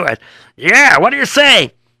into it. Yeah, what do you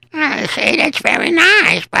say? I say that's very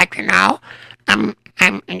nice, but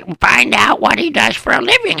find out what he does for a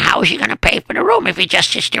living. How is he going to pay for the room if he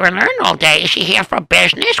just sits there and learn all day? Is he here for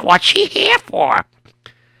business? What's he here for?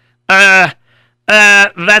 That's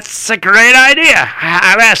a great idea.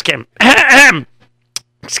 I'll ask him.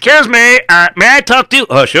 Excuse me, may I talk to you?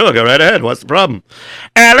 Oh, sure, go right ahead. What's the problem?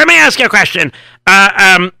 Let me ask you a question.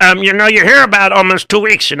 You're here about almost 2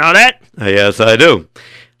 weeks, you know that? Yes, I do.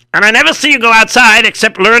 And I never see you go outside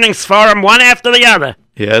except learning Sforim one after the other.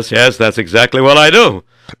 Yes, that's exactly what I do.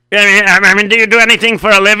 I mean, do you do anything for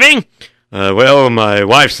a living? Well, my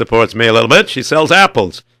wife supports me a little bit. She sells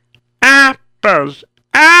apples. Apples,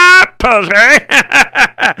 eh?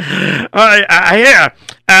 I hear.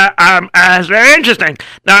 It's very interesting.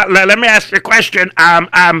 Now, let me ask you a question.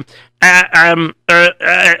 What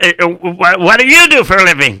do you do for a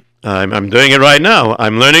living? I'm doing it right now.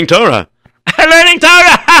 I'm learning Torah. Learning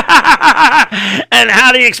Torah! And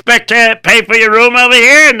how do you expect to pay for your room over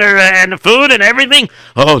here and the food and everything?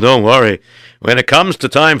 Oh, don't worry. When it comes to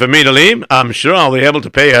time for me to leave, I'm sure I'll be able to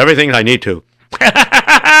pay everything I need to.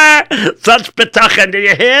 Such betachan. Do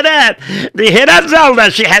you hear that? Do you hear that, Zelda?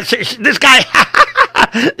 This guy.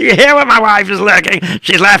 Do you hear what my wife is looking?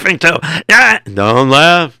 She's laughing too. Yeah. Don't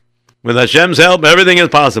laugh. With Hashem's help, everything is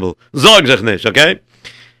possible. Zog sich nicht, okay?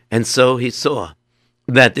 And so he saw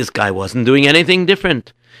that this guy wasn't doing anything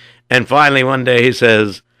different. And finally, one day he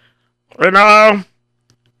says, I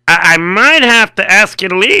might have to ask you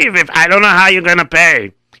to leave if I don't know how you're going to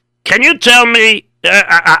pay. Can you tell me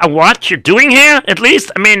what you're doing here, at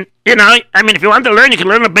least? I mean, if you want to learn, you can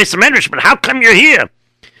learn the basic Medrash, but how come you're here?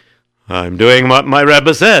 I'm doing what my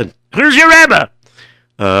Rebbe said. Who's your Rebbe?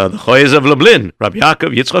 The Choyes of Lublin, Rabbi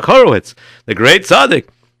Yitzy Erps, the great tzaddik.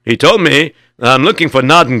 He told me I'm looking for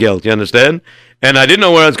Nadengeld, you understand? And I didn't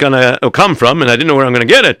know where it's going to come from, and I didn't know where I'm going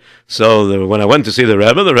to get it. So when I went to see the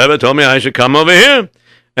Rebbe told me I should come over here.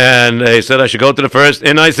 And they said I should go to the first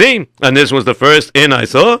inn I see. And this was the first inn I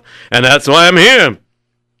saw, and that's why I'm here.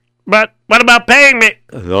 But what about paying me?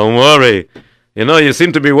 Don't worry. You know, you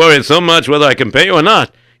seem to be worried so much whether I can pay you or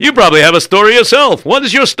not. You probably have a story yourself. What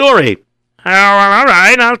is your story? Oh, well, all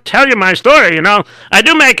right, I'll tell you my story, I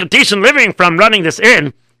do make a decent living from running this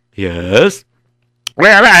inn. Yes?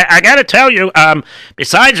 Well, I gotta tell you,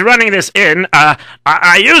 besides running this inn,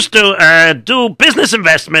 I used to do business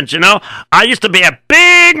investments, I used to be a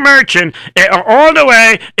big merchant all the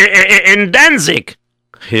way in Danzig.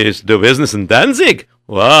 You used to do business in Danzig?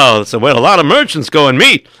 Wow, so where a lot of merchants go and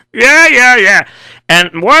meet. Yeah.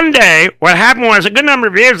 And one day, what happened was, a good number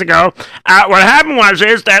of years ago, what happened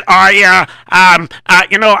is that I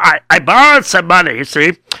borrowed some money, you see,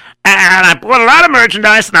 and I bought a lot of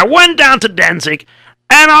merchandise, and I went down to Danzig,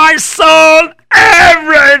 and I sold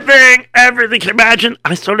everything. Can you imagine?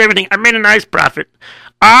 I sold everything. I made a nice profit.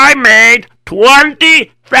 I made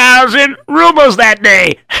 20,000 rubles that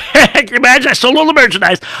day. Can you imagine? I sold all the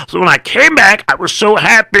merchandise. So when I came back, I was so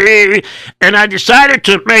happy, and I decided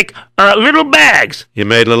to make little bags. You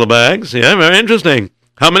made little bags? Yeah, very interesting.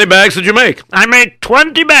 How many bags did you make? I made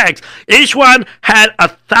 20 bags. Each one had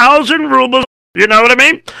 1,000 rubles. You know what I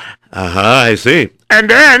mean? I see. And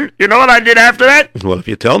then, you know what I did after that? Well, if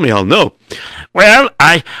you tell me, I'll know. Well,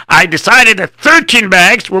 I decided that 13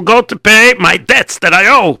 bags will go to pay my debts that I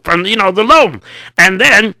owe from, the loan. And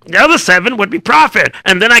then the other 7 would be profit.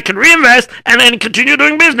 And then I could reinvest and then continue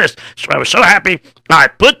doing business. So I was so happy, I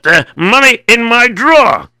put the money in my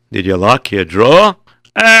drawer. Did you lock your drawer?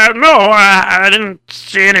 No, I didn't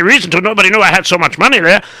see any reason to. Nobody knew I had so much money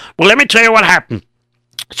there. Well, let me tell you what happened.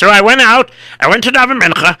 So I went to Daven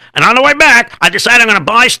Mincha, and on the way back, I decided I'm going to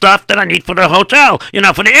buy stuff that I need for the hotel,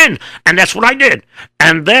 for the inn. And that's what I did.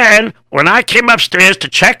 And then, when I came upstairs to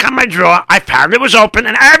check on my drawer, I found it was open,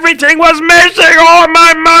 and everything was missing. All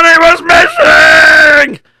my money was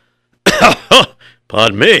missing.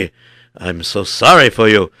 Pardon me. I'm so sorry for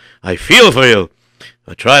you. I feel for you.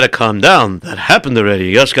 But try to calm down. That happened already.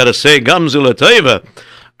 You just got to say Gamzula Taiva.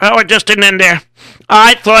 Oh, it just didn't end there.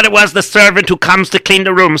 I thought it was the servant who comes to clean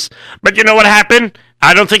the rooms. But you know what happened?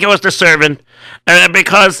 I don't think it was the servant.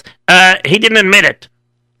 Because he didn't admit it.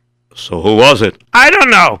 So who was it? I don't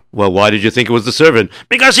know. Well, why did you think it was the servant?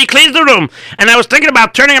 Because he cleans the room. And I was thinking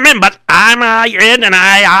about turning him in, but I'm in, and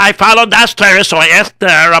I followed Das Torah, so I asked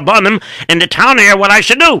Rabbanim in the town here what I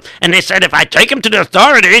should do. And they said if I take him to the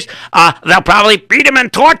authorities, they'll probably beat him and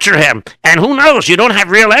torture him. And who knows? You don't have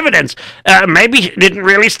real evidence. Maybe he didn't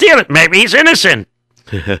really steal it. Maybe he's innocent.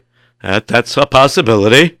 That's a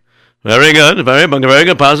possibility. Very good. Very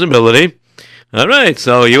good possibility. All right,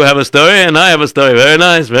 so you have a story and I have a story. Very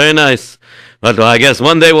nice, very nice. But I guess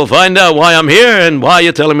one day we'll find out why I'm here and why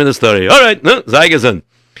you're telling me the story. All right, Zygazon.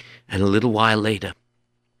 And a little while later,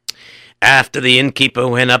 after the innkeeper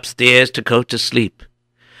went upstairs to go to sleep,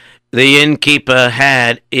 the innkeeper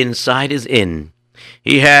had inside his inn,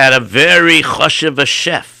 he had a very choshev a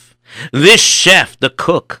chef. This chef, the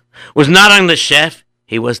cook, was not only the chef,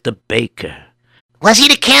 he was the baker. Was he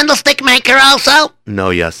the candlestick maker also?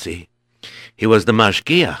 No, Yossi. He was the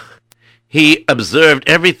mashgiach. He observed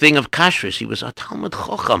everything of kashrus. He was a Talmud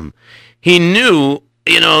Chacham. He knew,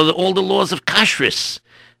 all the laws of kashrus.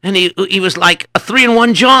 And he was like a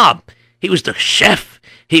 3-in-1 job. He was the chef.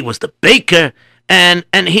 He was the baker. And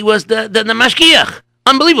he was the mashgiach.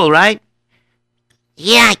 Unbelievable, right?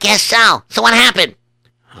 Yeah, I guess so. So what happened?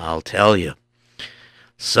 I'll tell you.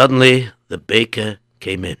 Suddenly, the baker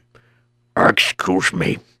came in. Excuse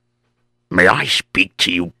me. May I speak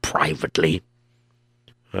to you privately?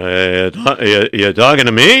 You're talking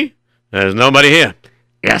to me? There's nobody here.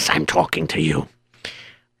 Yes, I'm talking to you.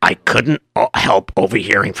 I couldn't help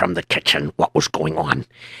overhearing from the kitchen what was going on.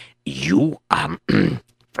 You,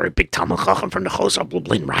 very big Talmud Chacham from the Chos of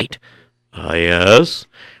Lublin, right? Yes.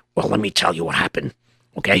 Well, let me tell you what happened,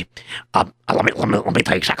 okay? Let me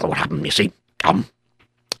tell you exactly what happened, you see.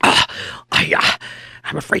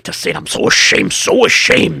 I'm afraid to say it. I'm so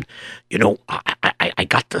ashamed. I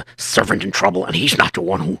got the servant in trouble, and he's not the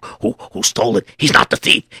one who stole it. He's not the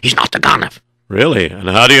thief. He's not the ganef. Really? And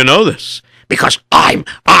how do you know this? Because I'm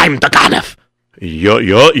the ganef. You're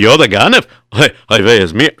the ganef? Hey,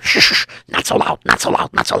 me. Shh, not so loud. Now,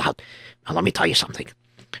 let me tell you something.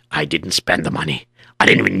 I didn't spend the money. I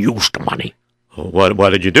didn't even use the money. What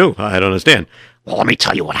did you do? I don't understand. Well, let me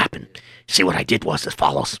tell you what happened. See, what I did was as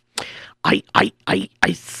follows. I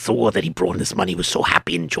saw that he brought in this money. He was so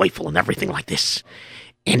happy and joyful and everything like this.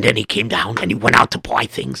 And then he came down and he went out to buy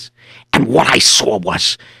things. And what I saw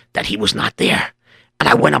was that he was not there. And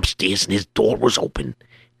I went upstairs and his door was open.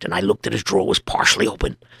 Then I looked at his drawer, was partially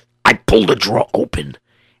open. I pulled the drawer open.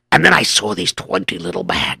 And then I saw these 20 little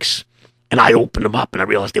bags. And I opened them up, and I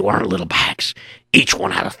realized they weren't little bags. Each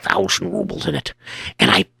one had 1,000 rubles in it. And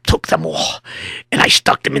I took them all, and I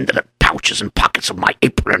stuck them into the pouches and pockets of my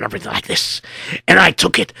apron and everything like this. And I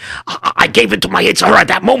took it. I gave it to my Yetzer Hara at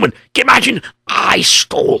that moment. Can you imagine? I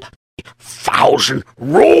stole 1,000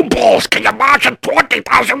 rubles. Can you imagine?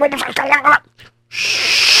 20,000 rubles.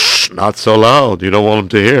 Shh, not so loud. You don't want them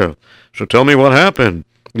to hear. So tell me what happened.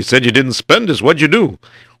 You said you didn't spend this. What'd you do?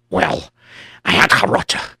 Well, I had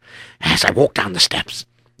charota as I walked down the steps.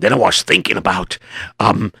 Then I was thinking about,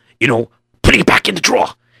 putting it back in the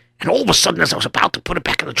drawer. And all of a sudden, as I was about to put it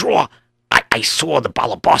back in the drawer, I saw the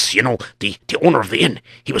balabas, the owner of the inn.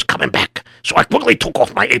 He was coming back. So I quickly took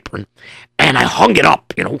off my apron, and I hung it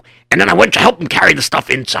up, and then I went to help him carry the stuff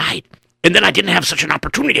inside. And then I didn't have such an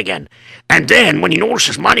opportunity again. And then, when he noticed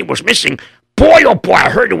his money was missing, boy, oh boy, I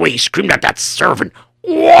heard the way he screamed at that servant.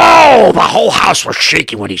 Whoa! The whole house was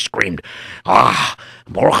shaking when he screamed.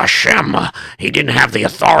 Baruch Hashem, he didn't have the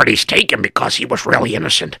authorities take him because he was really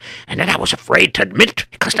innocent. And then I was afraid to admit,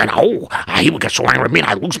 because then, he would get so angry at me and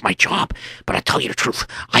I'd lose my job. But I tell you the truth,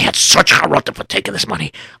 I had such charata for taking this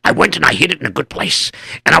money. I went and I hid it in a good place.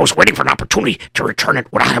 And I was waiting for an opportunity to return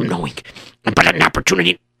it without him knowing. But an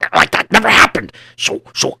opportunity like that never happened. So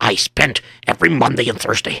I spent every Monday and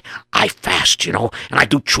Thursday. I fast, and I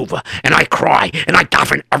do tshuva, and I cry, and I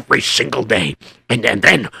daven every single day. And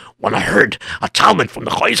then when I heard a Talmud from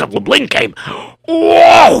the Chayes of Lublin came,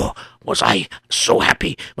 whoa! Was I so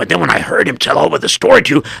happy. But then when I heard him tell over the story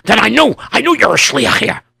to you, then I knew you're a shliach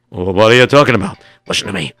here. Well, what are you talking about? Listen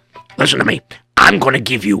to me. I'm going to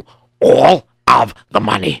give you all of the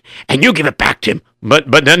money, and you give it back to him.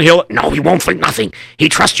 But then he'll... No, he won't think nothing. He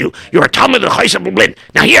trusts you. You're a Talmud of the Chayes of Lublin.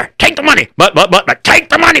 Now here, take the money. But take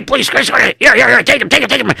the money, please. Here, take him.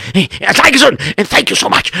 And thank you so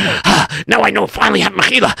much. Now I know finally have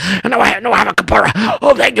Mechila, and now I know I have a Kapara.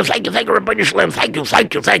 Oh, thank you, Rabbi Shalom. Thank you.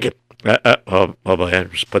 Boy,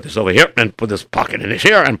 just put this over here, and put this pocket in this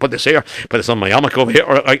here, and put this here, put this on my yarmulke over here.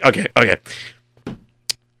 Okay.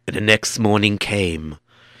 And the next morning came.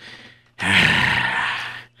 Well,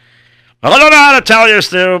 I don't know how to tell you,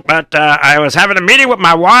 Stu, but I was having a meeting with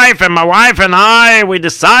my wife, and we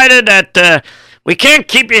decided that we can't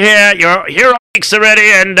keep you here. You're here weeks already,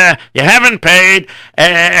 and you haven't paid,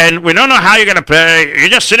 and we don't know how you're going to pay. You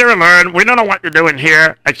just sit here and learn. We don't know what you're doing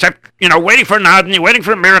here, except, waiting for nothing. You're waiting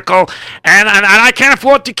for a miracle, and I can't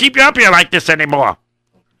afford to keep you up here like this anymore.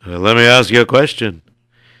 Let me ask you a question.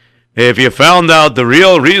 If you found out the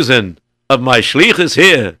real reason of my shlichus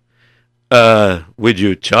here, would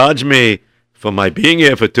you charge me for my being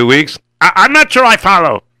here for 2 weeks? I'm not sure I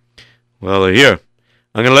follow. Well, here.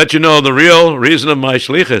 I'm going to let you know the real reason of my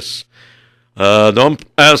shlichus. Don't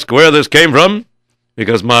ask where this came from,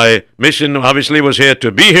 because my mission obviously was here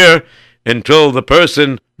to be here until the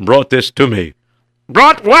person brought this to me.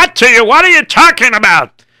 Brought what to you? What are you talking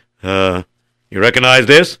about? You recognize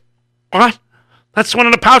this? What? That's one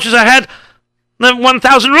of the pouches I had the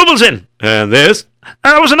 1,000 rubles in. And this?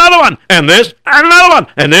 There was another one. And this? And another one.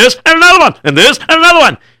 And this? And another one. And this? And another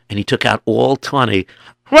one. And he took out all 20.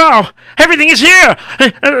 Wow, everything is here.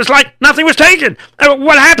 It was like nothing was taken.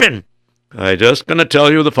 What happened? I'm just going to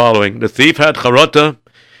tell you the following. The thief had charota,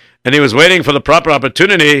 and he was waiting for the proper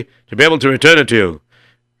opportunity to be able to return it to you.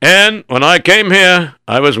 And when I came here,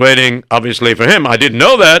 I was waiting, obviously, for him. I didn't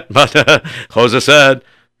know that, but Jose said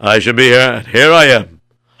I should be here, and here I am.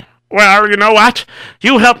 Well, you know what?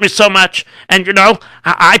 You helped me so much, and,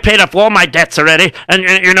 I paid off all my debts already, and,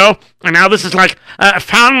 and now this is like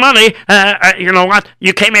found money. You know what?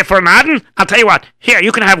 You came here for an adin? I'll tell you what. Here,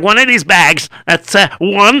 you can have one of these bags. That's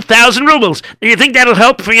 1,000 rubles. Do you think that'll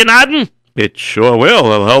help for your adin? It sure will.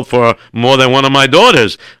 It'll help for more than one of my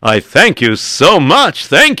daughters. I thank you so much.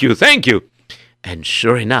 Thank you. And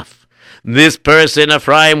sure enough, this person,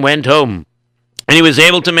 Ephraim, went home, and he was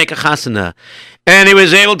able to make a chasana. And he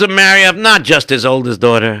was able to marry up not just his oldest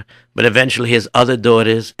daughter, but eventually his other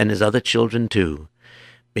daughters and his other children too,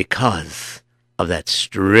 because of that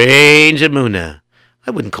strange emunah.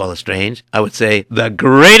 I wouldn't call it strange. I would say the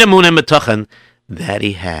great emunah metochen that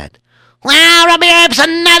he had. Wow, Rabbi Erps,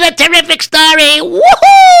 another terrific story.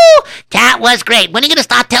 Woohoo! That was great. When are you going to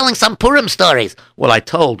start telling some Purim stories? Well, I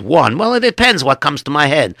told one. Well, it depends what comes to my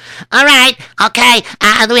head. All right. Okay.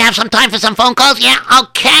 Do we have some time for some phone calls? Yeah.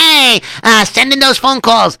 Okay. Send in those phone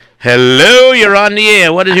calls. Hello, you're on the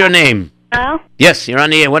air. What is your name? Hello? Yes, you're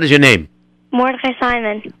on the air. What is your name? Mordechai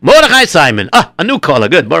Simon. Mordechai Simon. Ah, a new caller.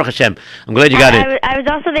 Good. Baruch Hashem. I'm glad you got it. I was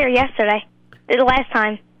also there yesterday. The last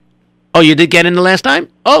time. Oh, you did get in the last time?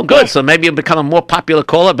 Oh, good. Yeah. So maybe you'll become a more popular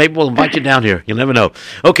caller. Maybe we'll invite you down here. You'll never know.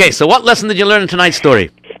 Okay, so what lesson did you learn in tonight's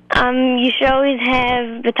story? You should always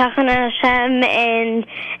have B'tachon Hashem, and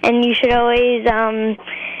you should always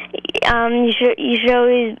you should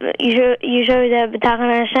always have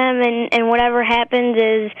B'tachon Hashem, and whatever happens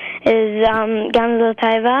is Gamzo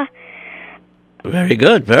Taiva. Very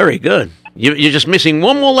good, very good. You're just missing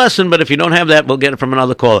one more lesson, but if you don't have that, we'll get it from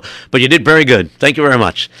another caller. But you did very good. Thank you very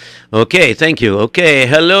much. Okay, thank you. Okay,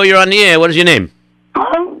 hello, you're on the air. What is your name?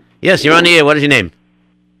 Hello? Yes, you're on the air. What is your name?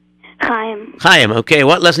 Chaim. Chaim. Okay,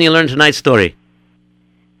 what lesson you learned tonight's story?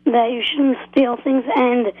 That you shouldn't steal things,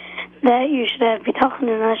 and that you should have B'tachon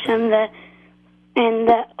in Hashem, and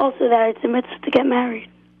that also that it's a mitzvah to get married.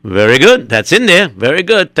 Very good. That's in there. Very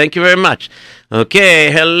good. Thank you very much. Okay,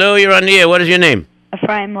 hello, you're on the air. What is your name?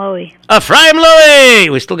 Ephraim Lowy. Ephraim Lowy!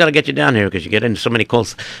 We still got to get you down here because you get into so many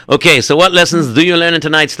calls. Okay, so what lessons do you learn in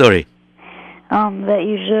tonight's story? That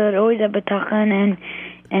you should always have B'tachon,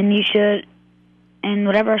 and you should, and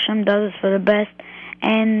whatever Hashem does is for the best,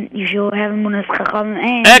 and you should have Emunas Chacham,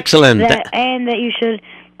 and excellent. That you should,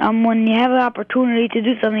 when you have an opportunity to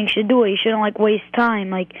do something, you should do it. You shouldn't waste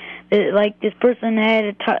time. Like this person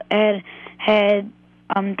had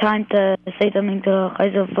time to say something to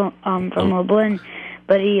Chayzel from Ruble,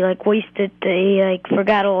 but he wasted. He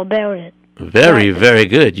forgot all about it. Very, very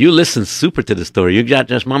good. You listen super to the story. You got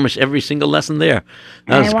just mamish every single lesson there.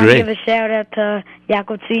 That was great. I want to give a shout out to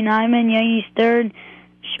Yaakov Tzvi Nyman, Yanni Stern,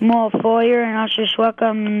 Shmuel Foyer, and Asher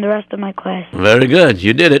Shwekam, and the rest of my class. Very good.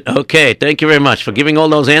 You did it. Okay. Thank you very much for giving all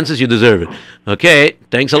those answers. You deserve it. Okay.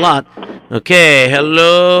 Thanks a lot. Okay.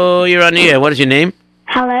 Hello. You're on the air. What is your name?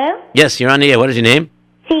 Hello? Yes, you're on the air. What is your name?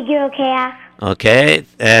 Sigil Keach. Okay.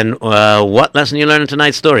 And what lesson you learned in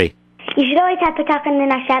tonight's story? You should always have B'tachon in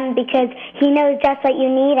Hashem because He knows just what you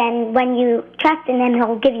need, and when you trust in Him,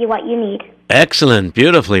 He'll give you what you need. Excellent.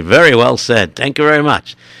 Beautifully. Very well said. Thank you very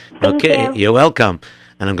much. Thank you. You're welcome.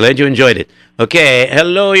 And I'm glad you enjoyed it. Okay.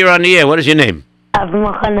 Hello, you're on the air. What is your name?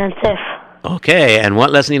 Avmachan Sif. Okay. And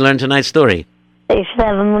what lesson you learned tonight's story? You should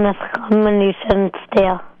have Emunas Chacham, and you shouldn't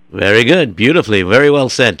steal. Very good. Beautifully. Very well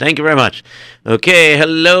said. Thank you very much. Okay.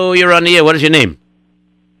 Hello, you're on the air. What is your name?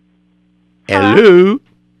 Hello.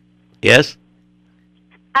 Yes?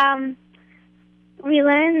 We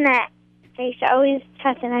learned that you should always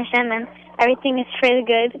trust in Hashem, and everything is for the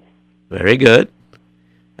good. Very good.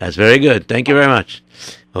 That's very good. Thank you very much.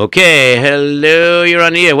 Okay. Hello, you're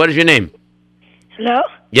on the air. What is your name? Hello?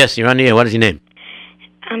 Yes, you're on the air. What is your name?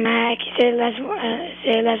 Can you say the lesson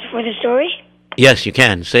for the story? Yes, you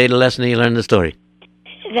can. Say the lesson that you learned in the story.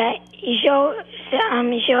 That you should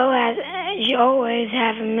always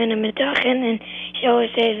have a minimum B'tachon, and you should always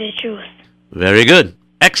say the truth. Very good.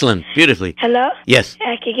 Excellent. Beautifully. Hello? Yes.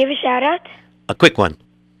 Can you give a shout out? A quick one.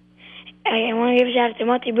 I want to give a shout out to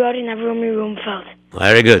Moti Brody and Avrumi Rumfeld.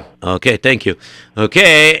 Very good. Okay, thank you.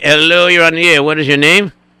 Okay, hello, you're on the air. What is your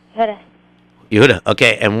name? Yehuda. Yehuda.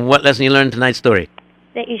 Okay, and what lesson you learned in tonight's story?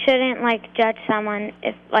 That you shouldn't judge someone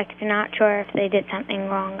if you're not sure if they did something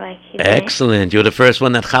wrong. Excellent. You're the first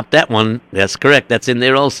one that hopped that one. That's correct. That's in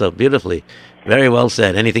there also. Beautifully. Very well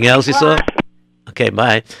said. Anything else you saw? Okay,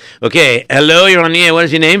 bye. Okay, hello, you're on the air. What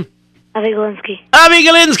is your name? Avi Galinsky. Avi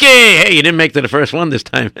Galinsky! Hey, you didn't make it the first one this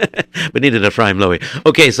time. But neither did Ephraim Lowy.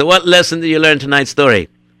 Okay, so what lesson did you learn tonight's story?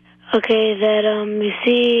 Okay, that you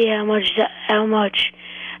see how much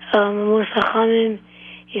Emunas Chachamim,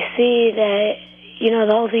 you see that,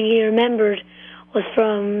 the whole thing he remembered was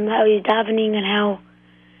from how he's davening and how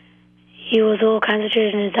he was all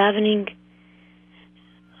concentrated in his davening.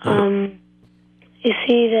 You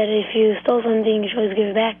see that if you stole something, you should always give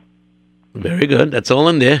it back. Very good. That's all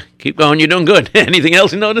in there. Keep going. You're doing good. Anything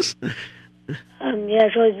else you notice? Yeah,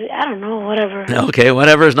 it's always, I don't know, whatever. Okay,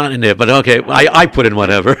 whatever is not in there, but okay, I put in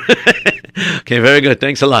whatever. Okay, very good.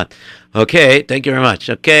 Thanks a lot. Okay, thank you very much.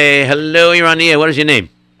 Okay, hello, you're on the air. What is your name?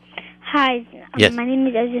 Hi, yes. My name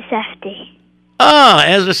is Ezra Safdie. Oh,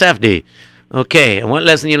 Ezra Safdie. Okay, and what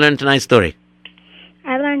lesson you learned tonight's story?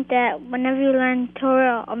 I learned that whenever you learn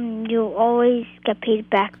Torah, you always get paid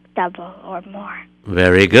back double or more.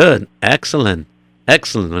 Very good. Excellent.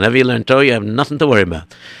 Excellent. Whenever you learn Torah, you have nothing to worry about.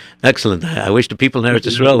 Excellent. I wish the people in Eretz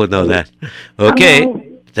Yisrael would know that. Okay. Hello.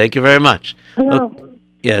 Thank you very much. Hello.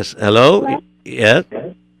 Yes. Hello? Hello? Yeah?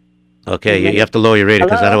 Okay, you have to lower your radio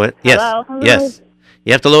because I don't... Yes. Hello? Yes.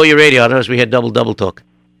 You have to lower your radio, otherwise we had double talk.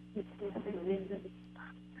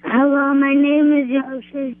 Hello, my name is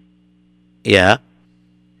Yosef. Yeah.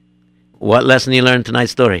 What lesson you learned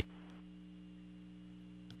tonight's story?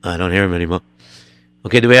 I don't hear him anymore.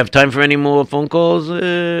 Okay, do we have time for any more phone calls?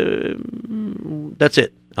 That's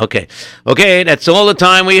it. Okay. Okay, that's all the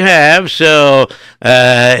time we have. So,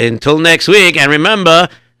 until next week. And remember,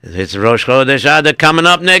 It's Rosh Chodesh Adar coming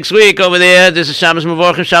up next week over there. This is Shabbos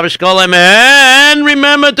Mevorchim, Shabbos Sholem, and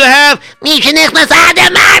remember to have מי שנכנס עד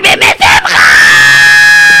המר במשמחה!